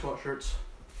wear my sweatshirts. Is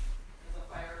a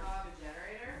fire hog a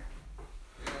generator?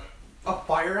 A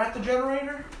fire at the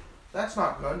generator? That's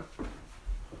not good.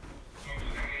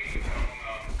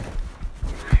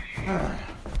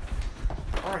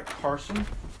 Alright, Carson.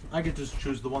 I get to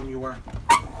choose the one you wear.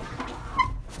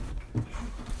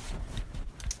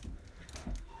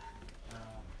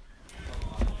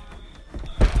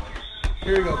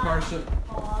 Here you go, Carson.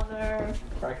 Father.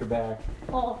 Crack your back.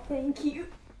 Oh, thank you.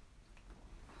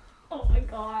 Oh my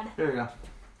god. Here you go.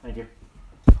 Thank you.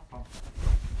 You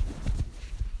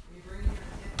bringing your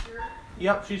sister?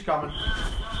 Yep, she's coming.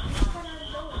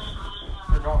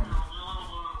 We're going.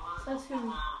 That's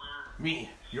who. Me.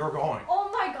 You're going. Oh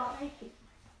my god, I hate.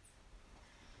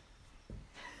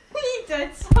 He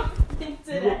did something You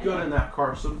today. look good in that,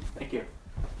 Carson. Thank you.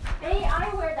 Hey, I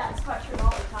wear that sweatshirt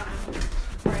all the time.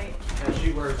 Right. And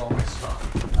she wears all my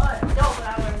stuff. No, but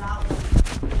I wear that one.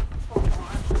 Hold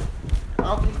on. I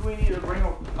don't think we need to bring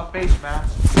a face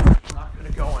mask. We're not going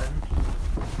to go in.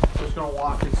 We're just going to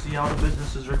walk and see how the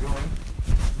businesses are going.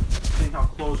 See how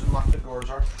closed and locked the doors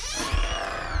are.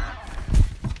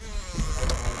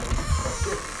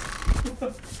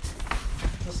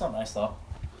 That's not nice though.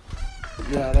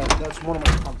 Yeah, that's one of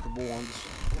my comfortable ones.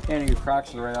 And your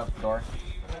Crocs are right out the door.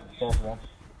 Both of them.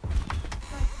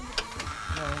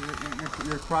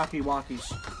 Your crocky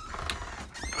walkies.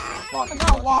 I'm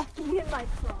not walking in my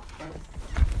Crocs.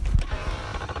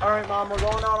 Alright, Mom, we're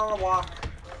going out on a walk.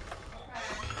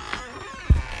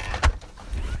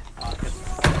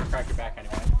 Crack your back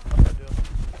anyway.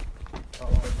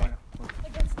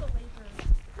 Against the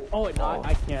Lakers. Oh wait, no,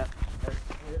 I can't.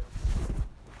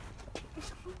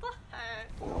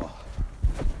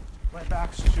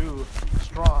 too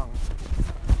strong.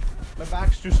 My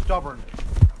back's too stubborn.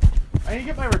 I need to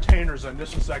get my retainers in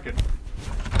just a second.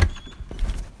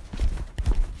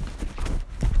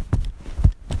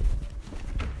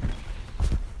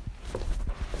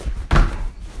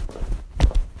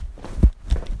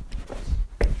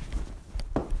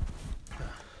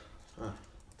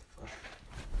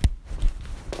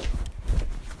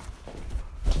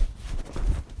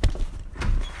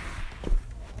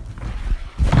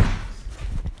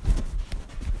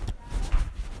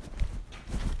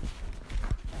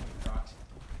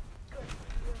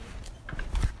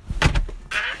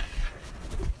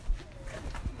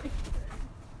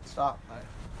 Stop.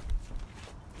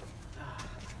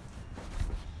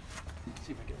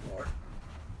 See if I get more.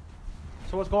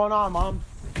 So what's going on, Mom?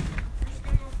 We're just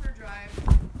gonna go for a drive.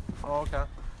 Oh, okay.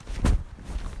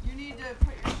 You need to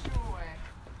put your shoe away.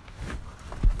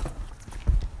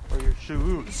 Or your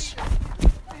shoes.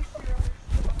 Place your other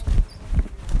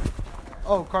shoe.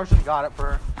 Oh, Carson got it for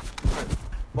her.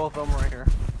 Both of them right here.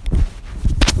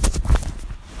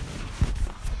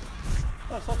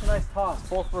 Oh, such a nice toss.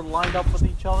 Both were lined up with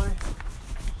each other.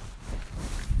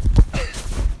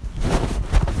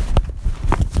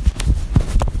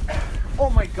 Oh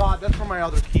my god, that's where my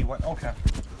other key went. Okay.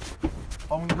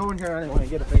 I'm gonna go in here anyway and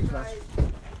get a face mask.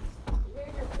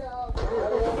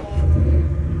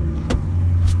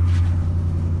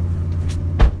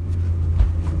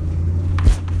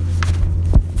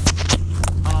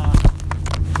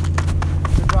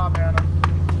 Good job, Hannah.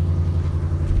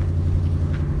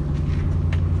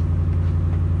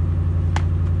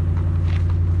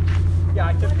 Yeah,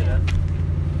 I tipped it in.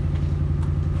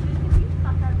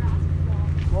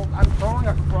 Well, I'm throwing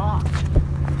across.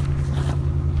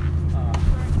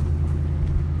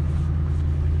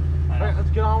 Alright, let's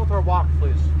get on with our walk,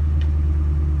 please.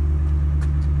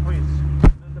 Please.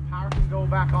 The power can go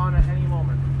back on at any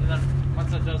moment. And then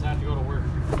once it does, I have to go to work.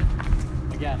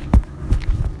 Again.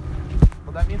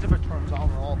 Well, that means if it turns on,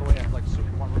 we're all the way at like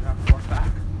Super 1, we're gonna have to work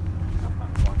back.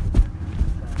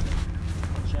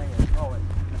 Oh, wait.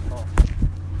 Oh.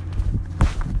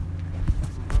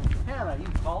 Hannah, you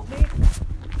called me?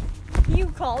 You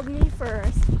called me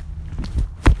first.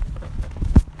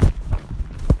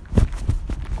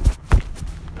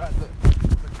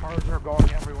 The cars are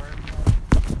going everywhere.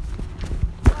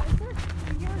 Why is it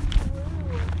weird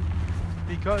blue?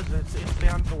 Because it's the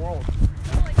end of the world.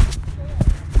 Oh, like it's full.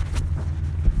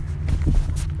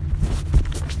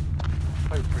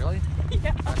 Wait, really?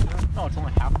 Yeah. No, it's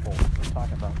only half full. What are you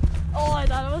talking about? Oh, I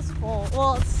thought it was full.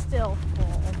 Well, it's still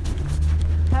full.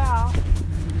 Yeah.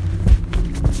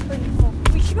 Pretty full.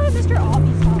 We should go to Mr.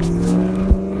 Obby's house.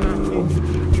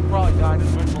 He probably died in a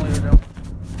ventilator now.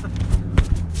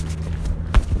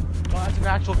 Well, that's an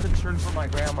actual concern for my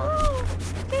grandma. Oh,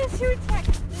 guess who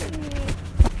texted me?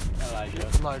 Elijah.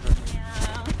 Elijah.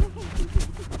 Yeah.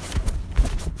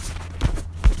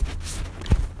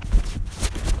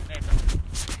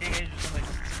 Teenagers in the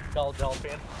Del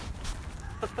fan.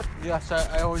 Yes,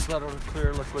 I always let her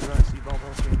clear liquid when I see bubble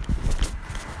cream.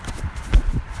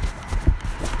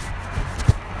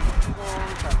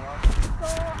 So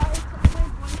I took my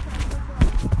boyfriend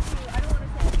to, I don't want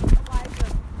to say Elijah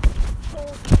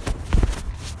told me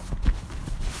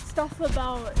stuff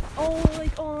about,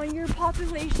 oh, your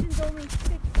population's only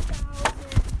 6,000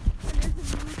 and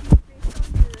there's a movie based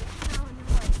on your town and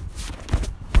like,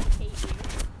 I hate you.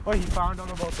 Oh, he found out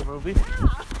about the movie?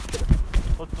 Yeah.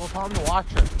 We'll tell him to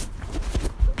watch it.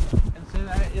 And say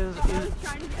that it is... So I was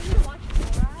trying to get him to watch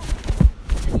Borat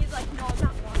and he's like, no,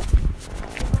 not one.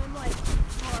 And I'm like,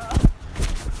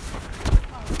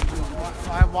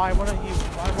 Why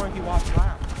wouldn't he watch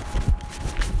that?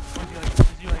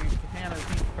 Is he like Hannah, is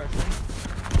he Christian?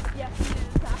 yes, he is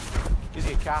Catholic. Is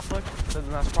he a Catholic? Then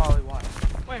that's probably why.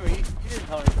 Wait, you didn't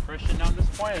tell me he's a Christian. Now I'm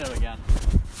disappointed in him again. No,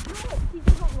 he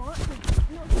doesn't want to.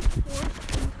 No, he's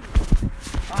forced into it.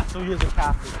 Ah, so he is a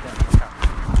Catholic then. Okay.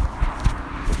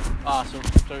 Awesome.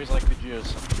 So he's like the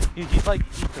Jews. He's like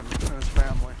Ethan and his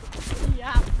family.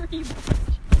 Yeah, pretty much.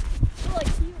 So, like,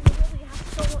 he literally has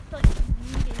to go to, like,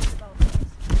 meetings about this.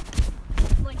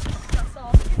 Like, discuss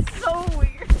all. It's so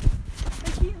weird.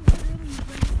 Like, he literally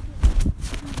went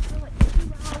for, like, 2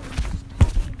 hours just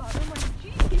talking about it. I'm like,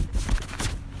 geez.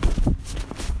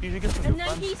 You should get some And new then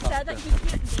friends he and stuff, said that too. he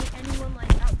can't date anyone,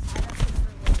 like, outside of his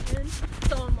religion.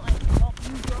 So I'm like, well,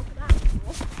 you broke that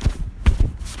rule.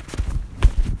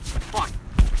 Fuck.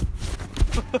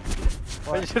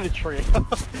 I just hit a tree.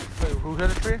 Wait, who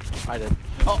hit a tree? I did.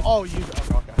 Oh, you.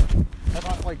 Okay. I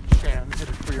thought like Shan hit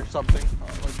a tree or something,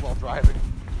 like while driving.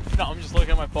 No, I'm just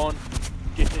looking at my phone.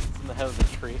 Get hit in the head of the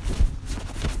tree.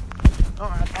 Oh,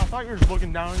 I thought you were just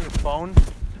looking down at your phone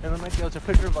And then like it's a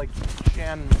picture of like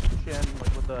Shan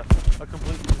like with a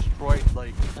completely destroyed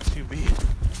like SUV.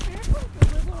 Here's like a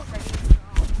little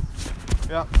raindrops.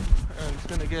 Yep. And it's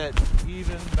gonna get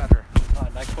even better.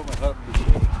 I put my hood up in the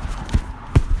shade.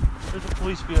 There's a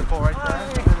police vehicle right there. Hi.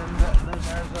 And then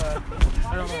there's a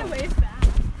Why I don't did they know. wave back?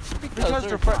 Because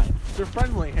they're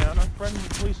friendly, Hannah. Friendly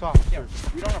police Yeah, officers.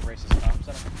 we don't have racist cops.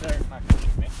 They're not gonna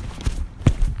shoot me.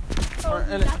 Oh,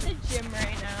 and he's at the gym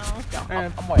right now. Yeah,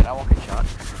 And- I'm white. I won't get shot.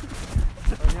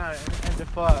 Yeah, and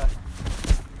if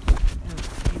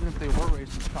even if they were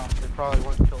racist cops, they probably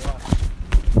wouldn't kill us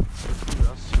or shoot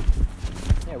us.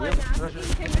 Yeah, I'm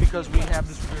asking him if Because he we was. have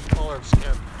this weird color of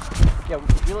skin. yeah,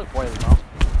 we look white as well.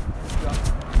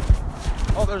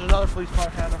 Oh, there's another police car,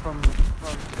 Hannah, from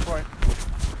Detroit.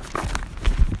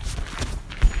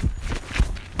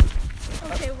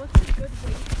 Okay, what's a good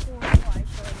weight for like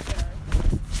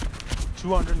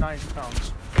 290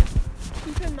 pounds.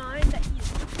 keep in mind that he's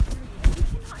 6'3" and he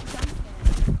cannot jump it.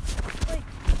 Like,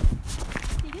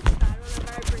 he gets mad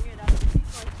whenever I bring it up.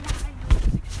 He's like, yeah, I know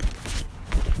you're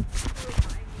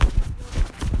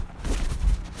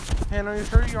 6'3". Hannah, are you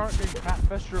sure you aren't getting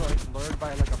catfished or like lured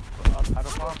by like a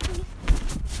pedophile?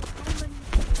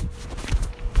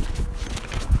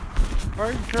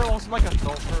 Are you sure it wasn't like a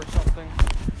filter or something?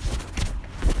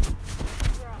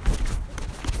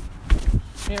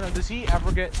 Hannah, does he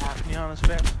ever get acne on his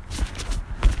face?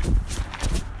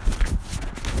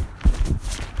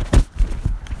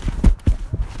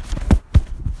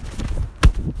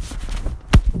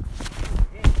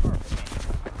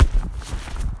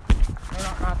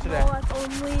 Not today. Well, that's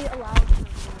only allowed for me.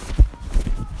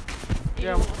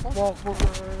 Yeah, well,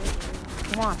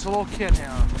 come on, it's a little kid,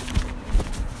 Hannah.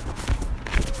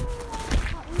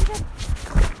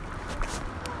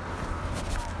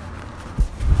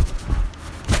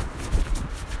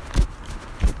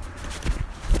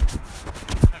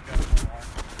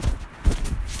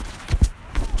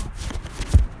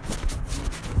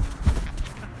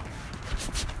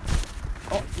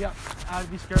 Oh, yeah, I'd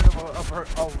be scared of a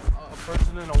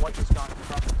person in a white Wisconsin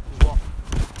truck as well.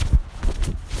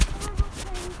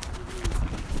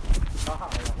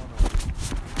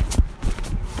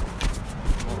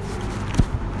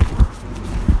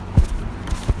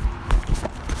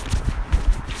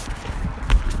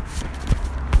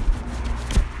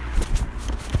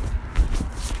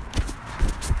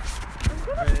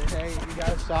 Hey, you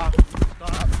gotta stop.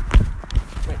 Stop.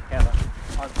 Wait, Hannah.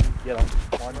 Get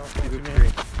up. 1, 2, 3.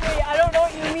 Wait, I don't know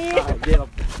what you mean. Get up.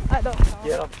 I don't know.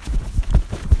 Get up.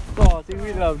 Oh, think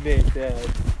we love Nate, Dad.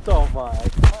 So much.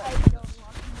 I don't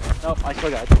want to. Nope, I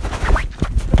still got it.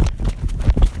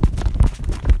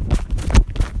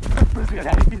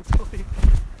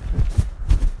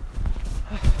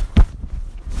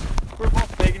 We're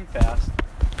both big and fast.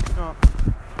 No.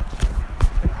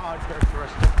 An odd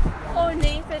characteristic. Oh,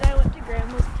 Nathan, I went to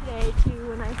Grandma's today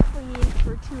too, and I cleaned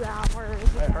for 2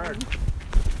 hours. I and heard.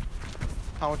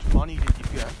 How much money did you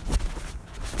get?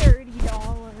 $30.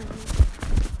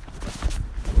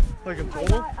 Like in I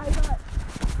total? got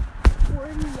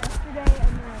 40 yesterday,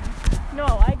 and then no,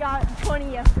 I got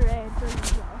 20 yesterday and 30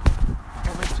 as well.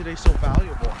 What makes today so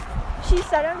valuable? She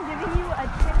said I'm giving you a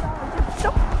 $10 tip.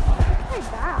 Stop! Look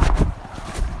like that.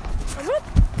 I'm gonna.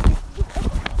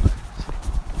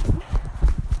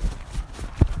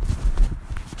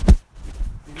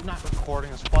 You're not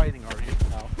recording us fighting, are you?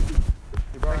 No.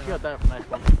 You better got not. that nice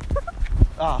one.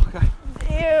 Oh, okay.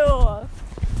 Ew.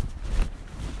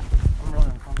 I'm really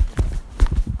uncomfortable.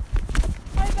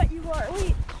 I bet you are.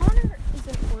 Wait, Connor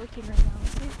isn't working right now,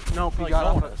 is he? Nope, he Like, got no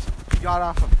off one it. is. He got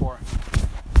off at 4.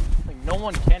 Like, no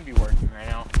one can be working right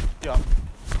now. Yeah.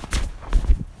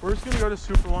 We're just gonna go to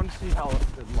Super One to see how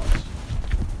it looks.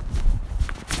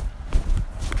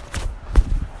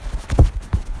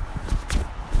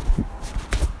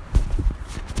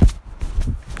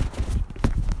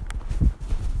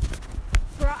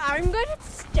 Bro, I'm gonna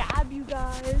stab you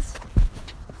guys.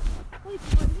 Like,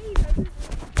 one day you guys are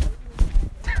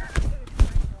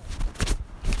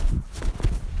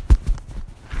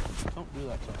Don't do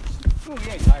that to us. Ooh,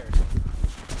 yeah, tired.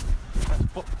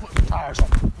 Put the tires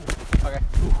on. Okay.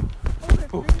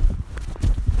 Ooh.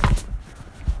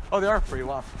 Oh, they are free.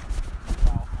 Wow.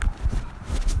 Wow.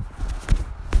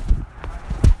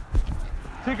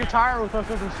 Take a tire with us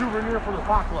as a souvenir for the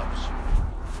apocalypse.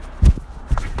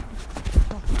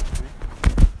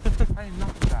 I ain't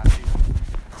nothing bad to you.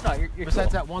 No, you're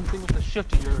Besides cool. that one thing with the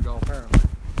shift a year ago, apparently.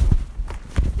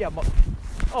 Yeah,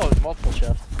 oh, there's multiple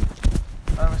shifts.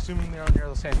 I'm assuming they're on here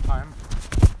at the same time.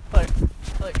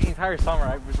 Like the entire summer,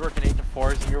 I was working 8 to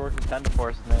 4s, and you're working 10 to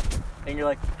 4s, and you're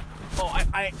like, Oh,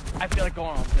 I feel like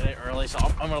going home today early, so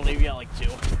I'm gonna leave you at like 2.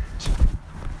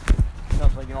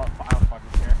 Sounds like, you know what, I don't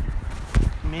fucking care.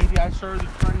 Maybe I started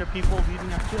the trend of people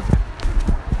leaving at 2.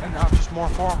 And now it's just more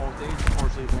formal with the age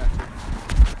force leaving at 2.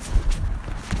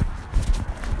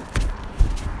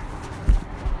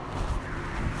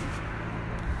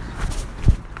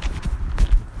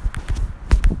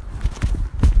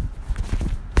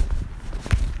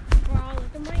 Wow,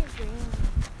 look at my ring.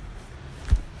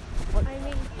 What? I'm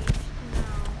engaged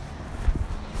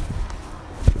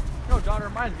now. No, daughter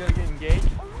of mine's gonna get engaged.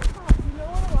 Oh my god, you know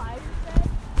what Elijah said?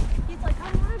 He's like, I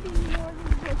want to be more than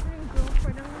boyfriend and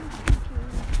girlfriend. I want to be two.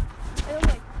 And I'm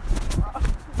like,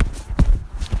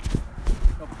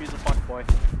 Nope, he's a fuck boy.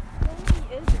 no,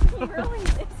 he isn't. He really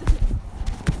isn't.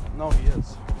 No, he is.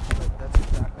 That's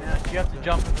exactly. Yeah, you have to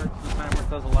jump to the time where it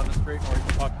says 11th Street, or he's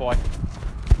a fuck boy.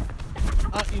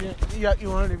 You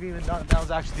wouldn't have even done it. That was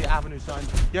actually the avenue sign.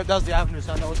 Yep, that was the avenue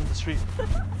sign. That wasn't the street.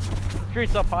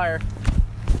 Street's up higher.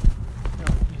 You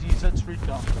know, he said street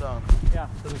count, but Yeah,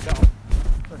 doesn't count.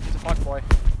 so he's a fuck boy.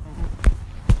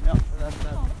 Yep,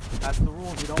 that's the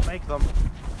rules. You don't make them.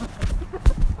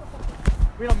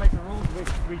 We don't make the rules,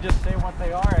 we just say what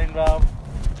they are, and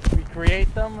we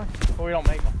create them, but we don't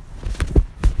make them.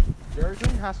 Dairy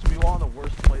Queen has to be one of the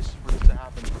worst places for this to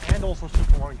happen, and also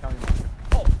Super Warren County Market.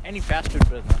 Oh, any fast food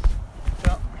business.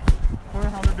 Yeah. I wonder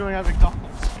how they're doing at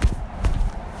McDonald's.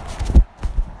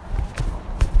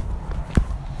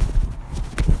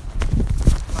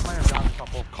 I might have gotten a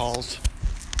couple of calls.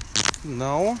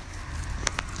 No?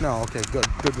 No, okay, good.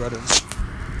 Good riddance.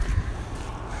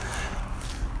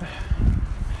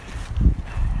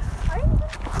 I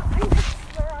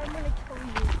swear I'm gonna kill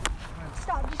you.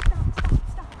 Stop, just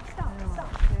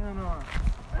stop. Hannah.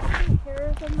 I don't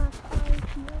care if I'm not fine.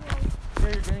 No.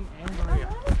 You're getting I angry.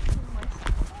 want to kill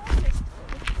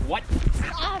myself. What?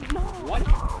 Stop, no. What?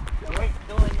 No. You ain't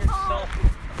killing yourself.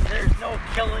 There's no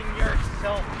killing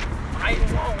yourself. I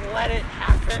won't let it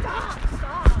happen.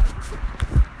 Stop.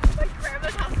 My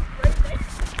grandma's house is right there.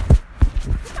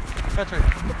 That's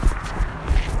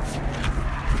right.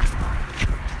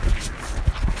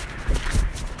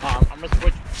 I'm gonna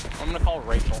switch. I'm gonna call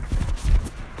Rachel.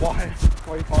 Why?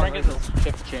 Why are you I'm calling gonna get Rachel? this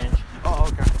shift change. Oh,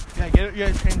 okay. Yeah, get it. Yeah,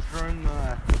 it changed during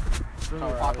the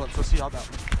apocalypse. Let's see how that.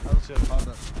 Let's see how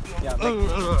that. Yeah,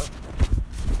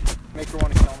 make her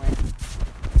want to kill me.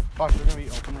 Fuck, they're gonna be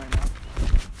open right now.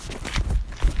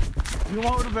 You know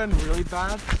what would have been really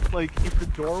bad? Like if the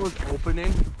door was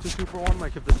opening to Super One,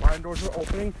 like if the sliding doors were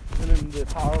opening, and then the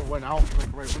power went out,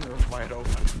 like right when it was wide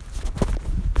open.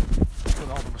 With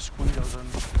all the mosquitoes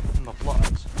and the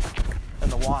flies,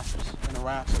 and the wasps, and the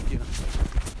rats, like you know.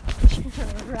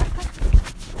 Rat.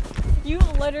 You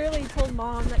literally told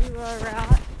Mom that you were a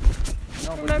rat. No,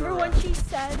 but Remember you're a when rat. she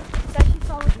said that she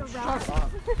felt like a rat? Shut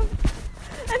up.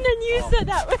 And then you said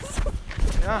that was.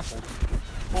 Yeah.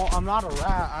 Well, I'm not a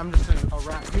rat. I'm just a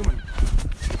rat human.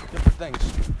 Different things.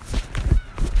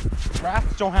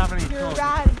 Rats don't have any You're a feelings.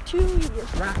 rat too.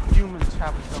 Rat humans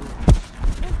have feelings.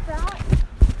 Is that?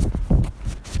 A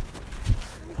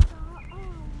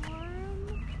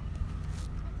worm?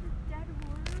 A dead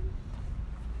worm?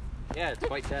 Yeah, it's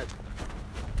quite dead.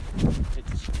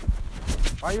 It's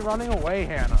Why are you running away,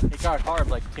 Hannah? it got hard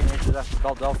like teenagers after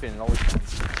Philadelphia and it always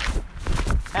does.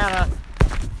 Hannah,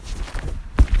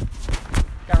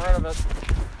 got rid of it.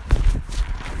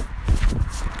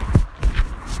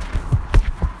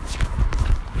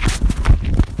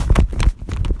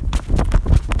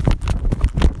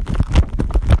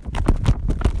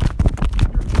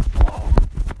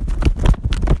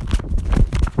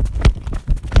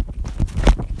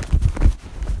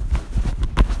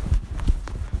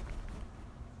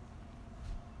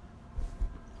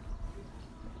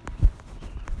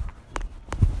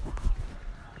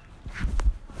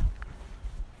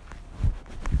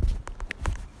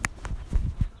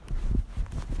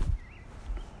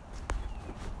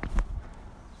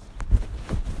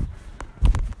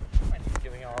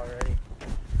 Giving out already.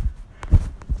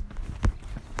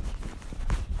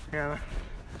 Hannah.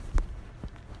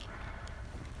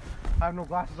 I have no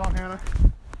glasses on, Hannah.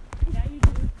 Yeah, you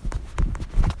do.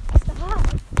 Stop.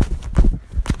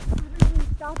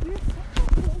 Stop. You're such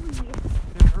a bully.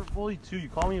 You're a bully too. You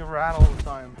call me a rat all the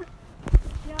time.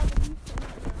 Yeah, but you said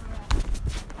that you're a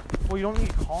rat. Well, you don't need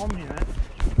to call me it.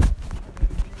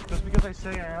 Just because I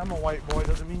say I am a white boy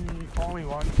doesn't mean you need to call me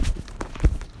one.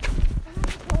 I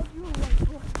never called you a white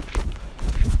boy.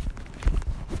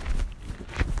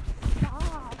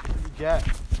 Stop. You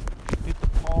get the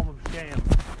palm of shame.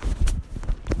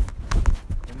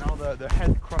 And now the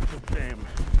head crush of shame.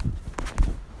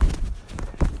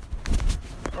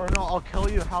 Or And I'll tell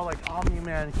you how like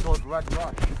Omni-Man killed Red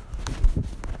Rush.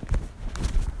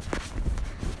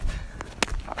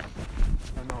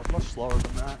 I know, it's much slower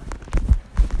than that.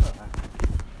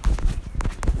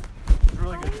 It's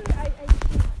really good.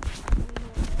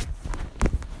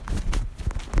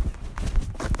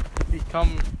 He'd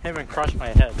come him and crush my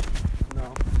head.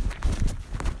 No.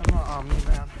 I'm not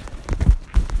Omni-Man.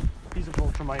 He's a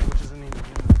Ultramite, which isn't even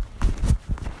human.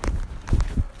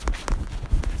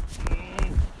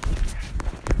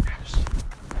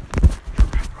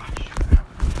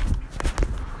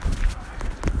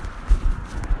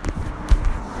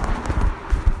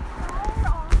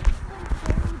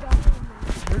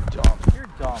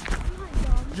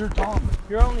 You're dumb.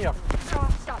 You're only a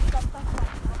Stop.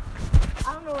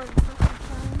 I don't know where the fuck I'm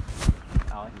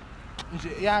from. Allie.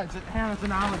 Yeah, Hannah, it's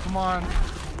an alley, come on. I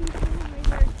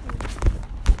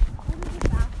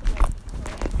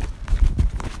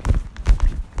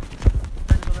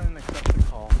didn't accept the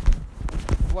call.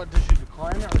 What, did you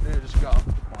decline it or did it just go?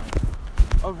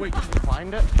 Oh, wait, you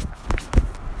declined it?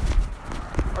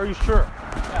 Are you sure?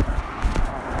 Yeah.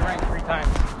 I rang 3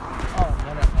 times. Oh,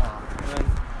 then it, and then,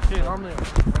 okay, normally it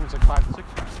rings like 5 to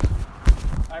 6 times.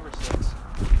 5 or 6.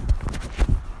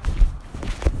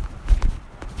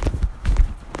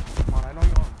 Come on, I know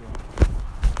you want to do it.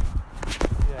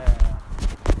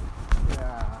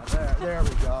 Yeah, there we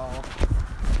go.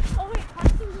 Oh wait,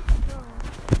 Carson is a girl.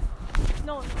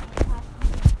 No, Carson.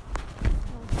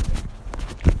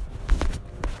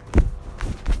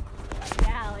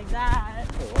 Yeah, like that.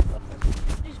 Oh, what the heck?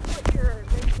 Just put your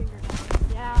ring finger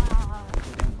down. Yeah.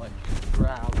 You didn't like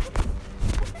grab.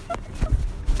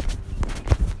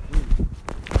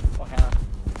 Oh, Hannah.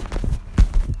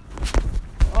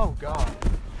 Oh, God.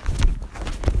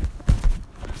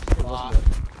 Hey, listen to it.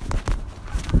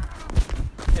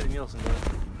 Hey, then you listen to it.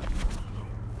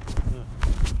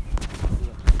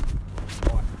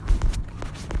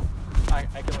 I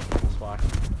can listen to this box.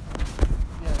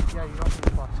 Yeah, you don't need to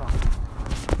box on.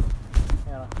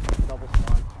 Hannah, double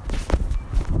spot.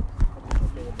 I'll be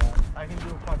okay with that. I can do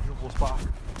a quadruple spot.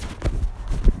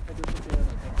 I do okay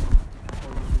with that.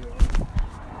 Or you do it.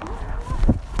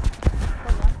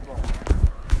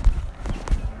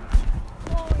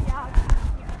 Oh yeah.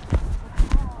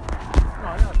 No,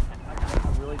 I got a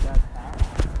really bad pass.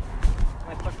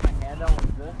 When I stuck my hand out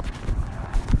like this,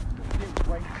 it hit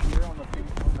right here on the thing.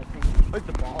 Like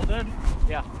the ball did?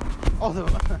 Yeah. Oh, the... I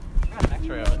got an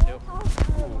x-ray of it too.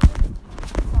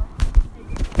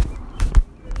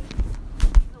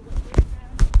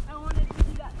 I wanted to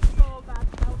do that so bad.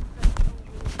 That was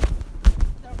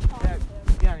so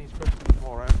positive. Yeah, and he's pushing the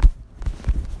ball, right?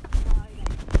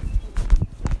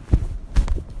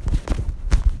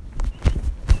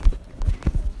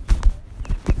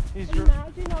 He's your...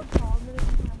 Imagine how dominant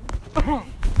he is.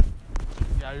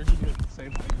 Yeah, you're just doing the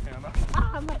same thing, Hannah.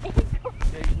 Ah, my ankle.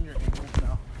 Yeah, using your ankles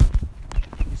now.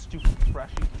 You stupid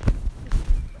freshie.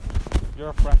 You're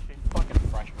a freshie. Fucking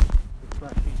freshman. You're a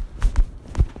freshie.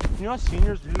 You know what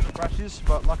seniors do to freshies?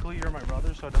 But luckily you're my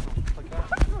brother, so it doesn't look like that.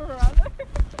 Brother.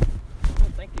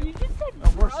 Oh, thank You you. just said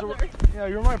We're brother. yeah,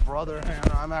 you're my brother,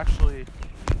 Hannah. I'm actually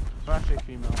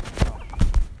female. So.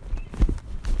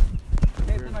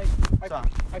 Nathan, Stop.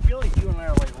 I feel like you and I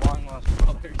are like long lost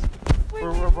brothers. Wait,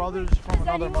 We're brothers from does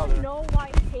another anyone mother. know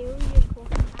why Haley and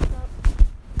Colton back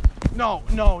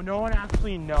up? No one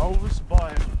actually knows,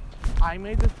 but I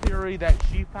made the theory that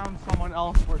she found someone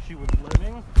else where she was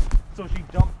living, so she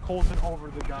dumped Colton over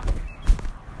the guy.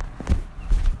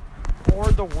 Or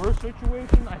the worst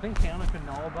situation, I think Hannah could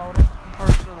know about it.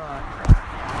 Carson,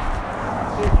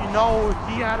 if you know,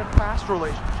 he had a past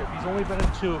relationship. He's only been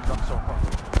in 2 of them so far.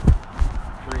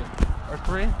 3. Or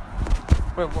 3?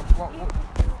 Wait,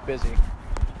 what? Busy.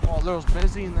 Well, there was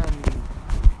Busy and then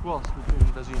who else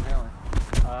between Busy and Haley?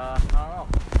 I don't know.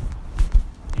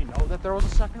 Do you know that there was a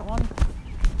second one?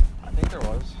 I think there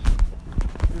was.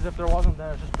 Because if there wasn't,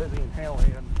 then it's just Busy and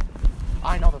Haley, and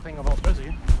I know the thing about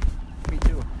Busy. Me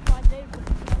too. Why they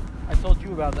I told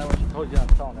you about that when she told you not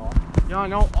to tell no one. Yeah, I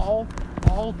know all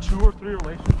 2 or 3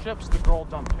 relationships, the girl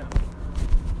dumped him.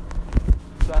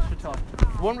 So that should tell you.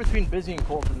 The one between Busy and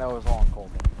Colton, that was all on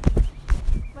Colton.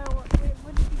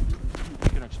 what did you do? You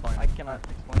can explain. I cannot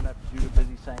explain that due to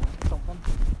Busy saying something.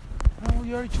 No,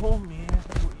 you already told me.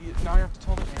 Now you have to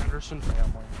tell the Anderson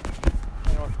family.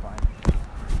 I know it's fine.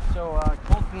 So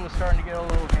Colton was starting to get a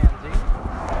little handsy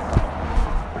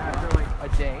after like a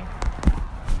day,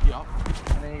 Yup.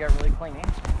 and then he got really clingy.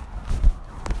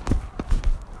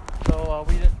 So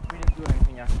we didn't do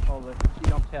anything yet. She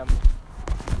dumped him,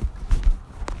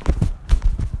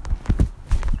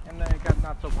 and then it got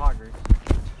not so poggers.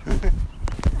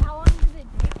 How long did it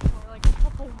take for? Like a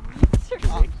couple couple weeks or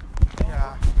something.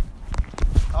 Yeah.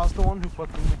 I was the one who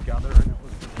put them together, and it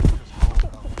was just hollow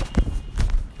out.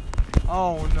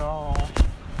 Oh no.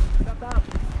 Shut up.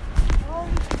 Oh,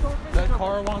 That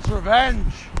car wants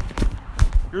revenge.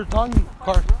 You're done,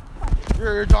 Carson.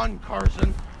 You're done,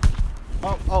 Carson.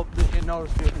 Oh, it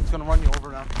noticed you. It's gonna run you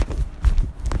over now.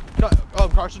 Oh,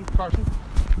 Carson.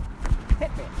 hit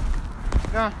me.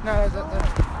 No,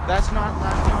 that's not.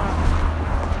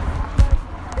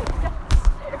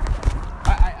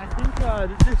 I think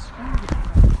this. There's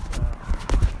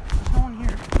no one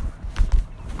here.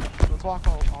 Let's walk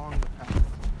along the path.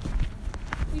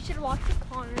 We should walk to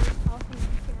Connor's house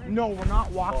and No, we're not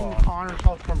walking to Connor's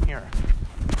house from here.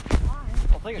 Why?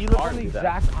 I'll take He a lives car on to the do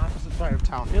that. exact opposite side of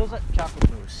town. He lives at Chocolate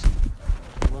Moose.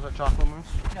 He lives at Chocolate Moose?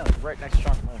 Yeah, like right next to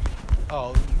Chocolate Moose.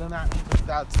 Oh, then that means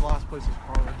that's the last place his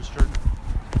car registered.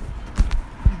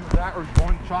 Either that or he's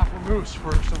going to Chocolate Moose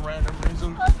for some random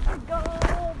reason. Let's go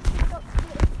pick up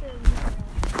Clifton.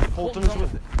 Colton is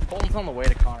with it. Colton's on the way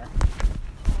to Connor.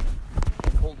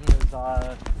 And Colton is,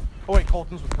 Oh wait,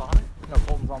 Colton's with Connor? no,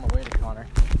 Colton's on the way to Connor.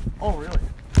 Oh really?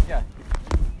 Yeah.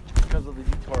 Because of the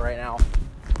detour right now.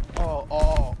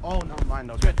 Oh, never mind.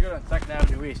 You Okay. have to go to 2nd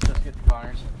Avenue East just to get to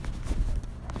Connors.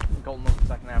 And Colton lives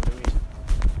at 2nd Avenue East.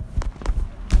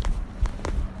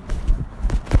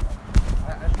 I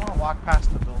just want to walk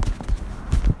past the building.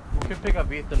 We could pick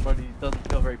up Ethan, but he doesn't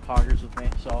feel very poggers with me,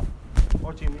 so.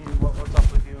 What do you mean? What's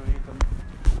up with you and Ethan?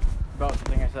 About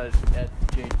the thing I said at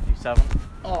JG7.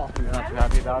 Oh, You're not too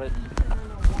happy about it? I don't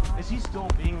know why. is he still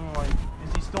being like?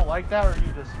 Is he still like that, or are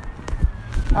you just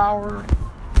power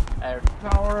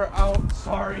out?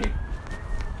 Sorry.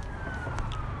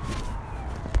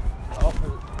 Oh,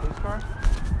 police car.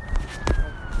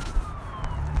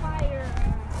 Fire.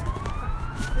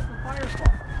 It's a fire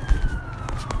spot.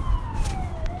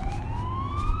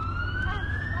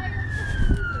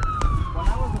 When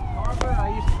I was a toddler, I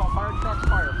used to call fire trucks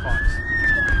fire fucks.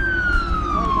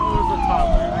 When I was a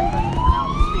toddler, I couldn't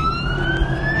pronounce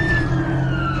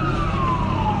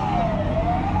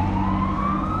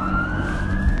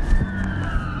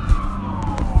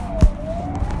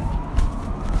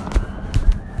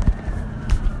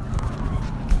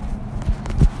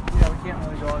Yeah, we can't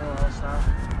really go anywhere else now.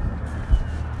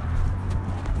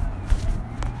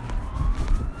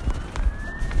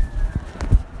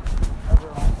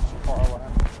 Everyone else is far away.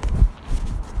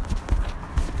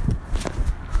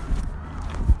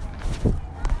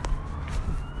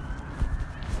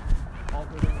 All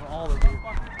the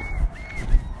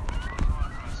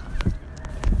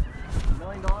 $1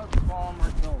 million for falling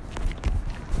Mark Mills.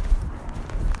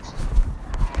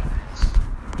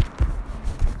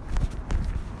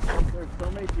 There's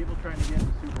so many people trying to get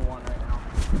into Super One right now.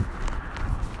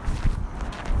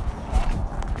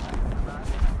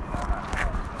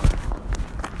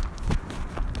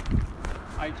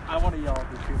 I want to yell at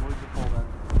these people. We can pull them.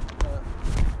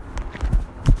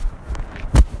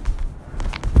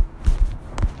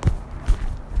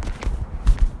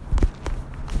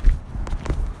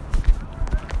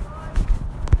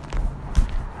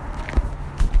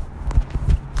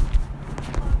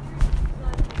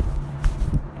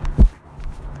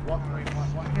 What,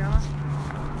 Hannah?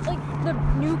 Like the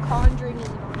new Conjuring is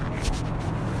on.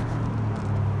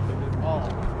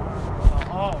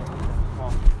 Oh.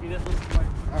 Well, He just listens to my.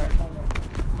 alright.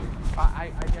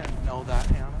 I didn't know that,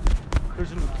 Hannah.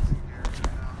 There's a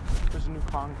new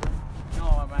Conjuring. No,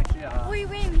 I'm actually. Wait,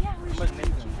 yeah, we I'm should. with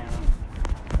Nathan, Hannah.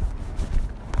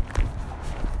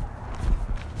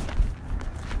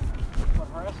 But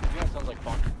harassing you guys sounds like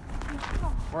fun.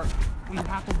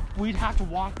 We'd have to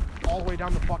walk all the way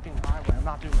down the fucking highway. I'm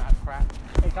not doing that crap.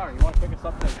 Hey, Connor, you want to pick us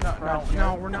up to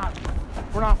No, we're not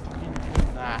fucking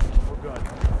doing that. We're good.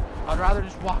 I'd rather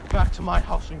just walk back to my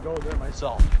house and go there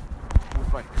myself. We're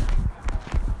fine.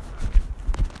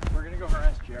 We're gonna go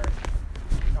harass Jared.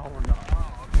 No, we're not.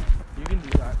 Oh, okay. You can do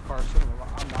that, Carson. I'm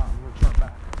not. I'm gonna turn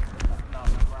back. No, we're not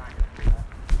gonna do that.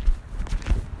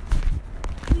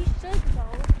 We should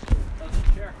though. There's a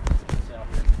chair. Sale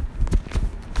here.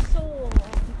 Sold.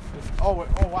 Oh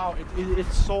wow!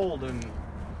 It's sold and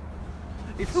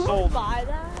it's Who sold. would buy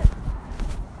that?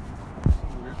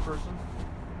 Some weird person.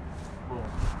 Cool.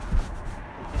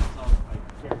 We can't sell it like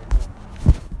Gary Moore.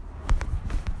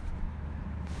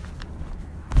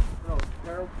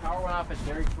 No, power went off at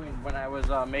Dairy Queen when I was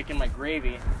making my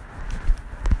gravy.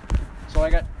 So I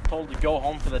got told to go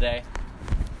home for the day.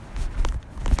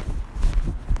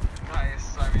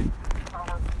 Nice. I mean,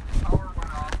 power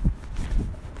went off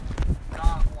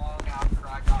not long after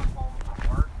I got home from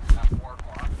work at 4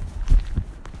 o'clock.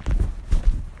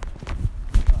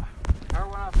 Power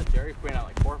went off at Dairy Queen at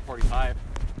like 4:45.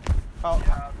 How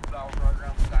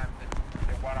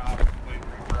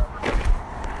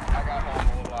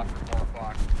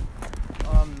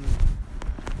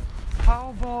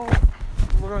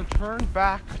gonna turn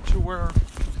back to where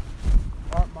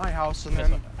my house, and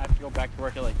Because then I have to go back to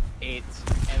work at like 8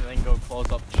 and then go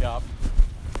close up the shop.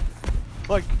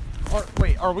 like,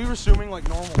 are we resuming like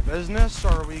normal business,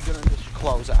 or are we gonna just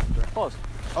close after? Close.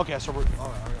 Okay, so we're all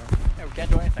right. Yeah, we can't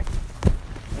do anything.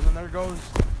 And then there goes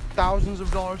thousands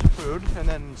of dollars of food, and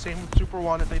then same with Super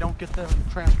One if they don't get the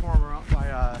transformer out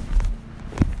by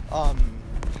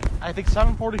I think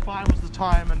 7:45 was the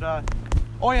time. And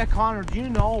oh yeah, Connor, do you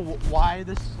know why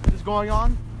this is going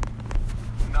on?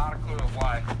 Not a clue of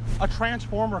why. A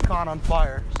transformer caught on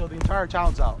fire, so the entire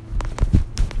town's out.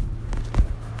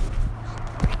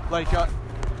 Like,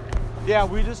 yeah,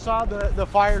 we just saw the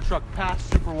fire truck pass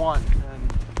Super One,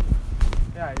 and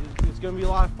yeah, it's gonna be a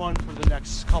lot of fun for the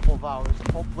next couple of hours,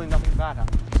 and hopefully nothing bad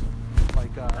happens.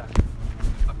 Like,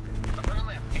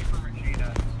 Apparently a paper machine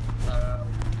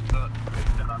the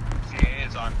CA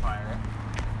is on fire.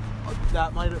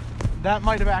 that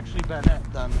might have actually been it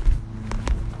then.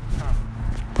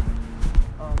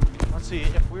 Let's see,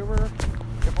 if we're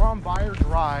on Buyer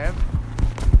Drive,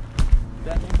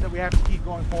 that means that we have to keep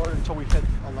going forward until we hit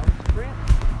 11th Street.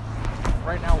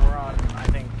 Right now we're on, I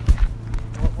think,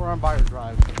 we're on Buyer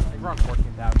Drive. I think we're on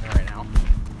 14th Avenue right now.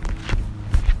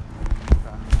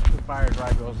 Okay. The Fire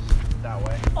Drive goes that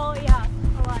way. Oh yeah,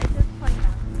 Elijah's playing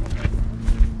that.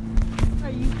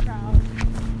 Are you proud?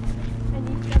 And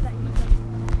you said that you said.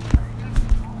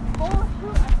 Oh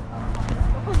shoot!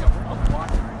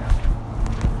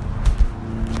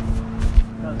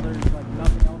 Because there's like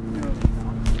nothing else to do in this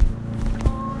town.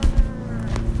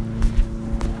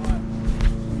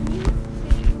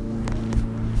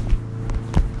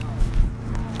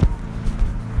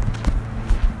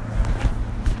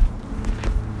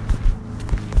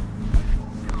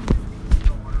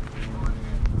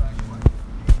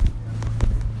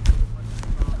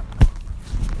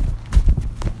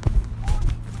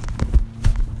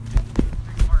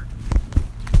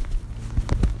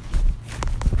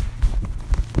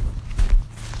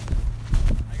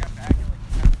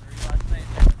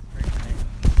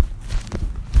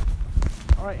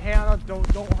 All right, Hannah,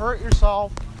 don't hurt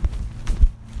yourself.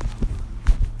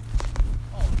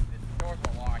 Oh, the doors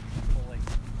are locked fully.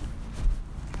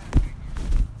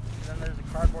 And then there's a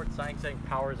cardboard sign saying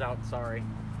 "Power's out." Sorry.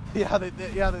 Yeah, they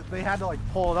had to like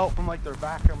pull it out from like their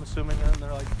back, I'm assuming, and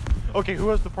they're like, okay, who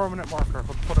has the permanent marker?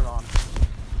 Let's put it on.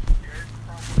 Here's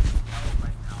probably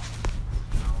right now.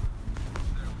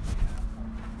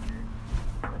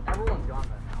 Everyone's gone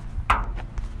by now.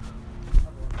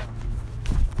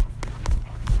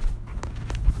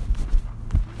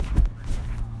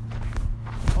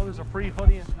 Oh, there's a free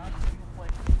hoodie. And Not a single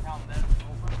place in town that is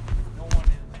open. No one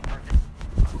is working.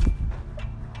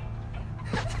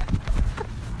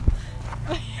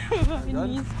 My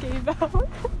knees gave out.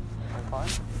 fine.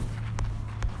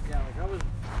 Yeah, like I was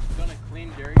gonna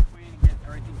clean Dairy Queen and get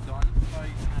everything done, so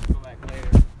you can have to go back later.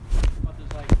 But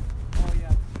there's like, oh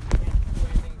yeah, you can't do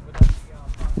anything without the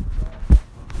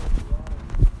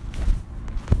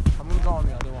I'm gonna go on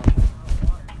the other one.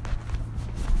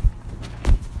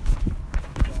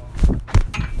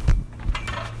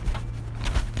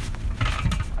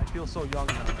 I feel so young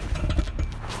now.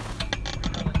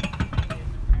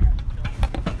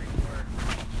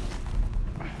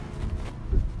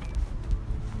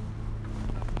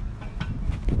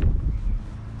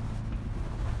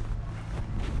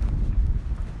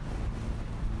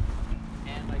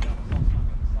 And I got myself stuck on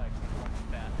the side, so I'm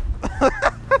bad.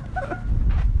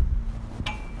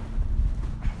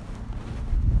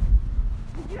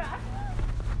 Yeah.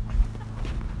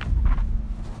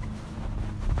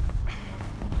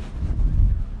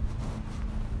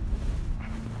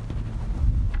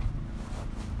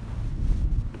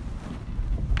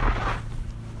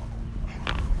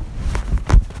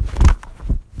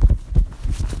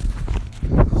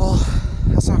 Well,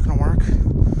 that's not gonna work.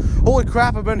 Holy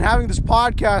crap, I've been having this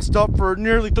podcast up for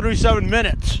nearly 37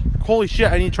 minutes. Holy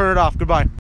shit, I need to turn it off. Goodbye.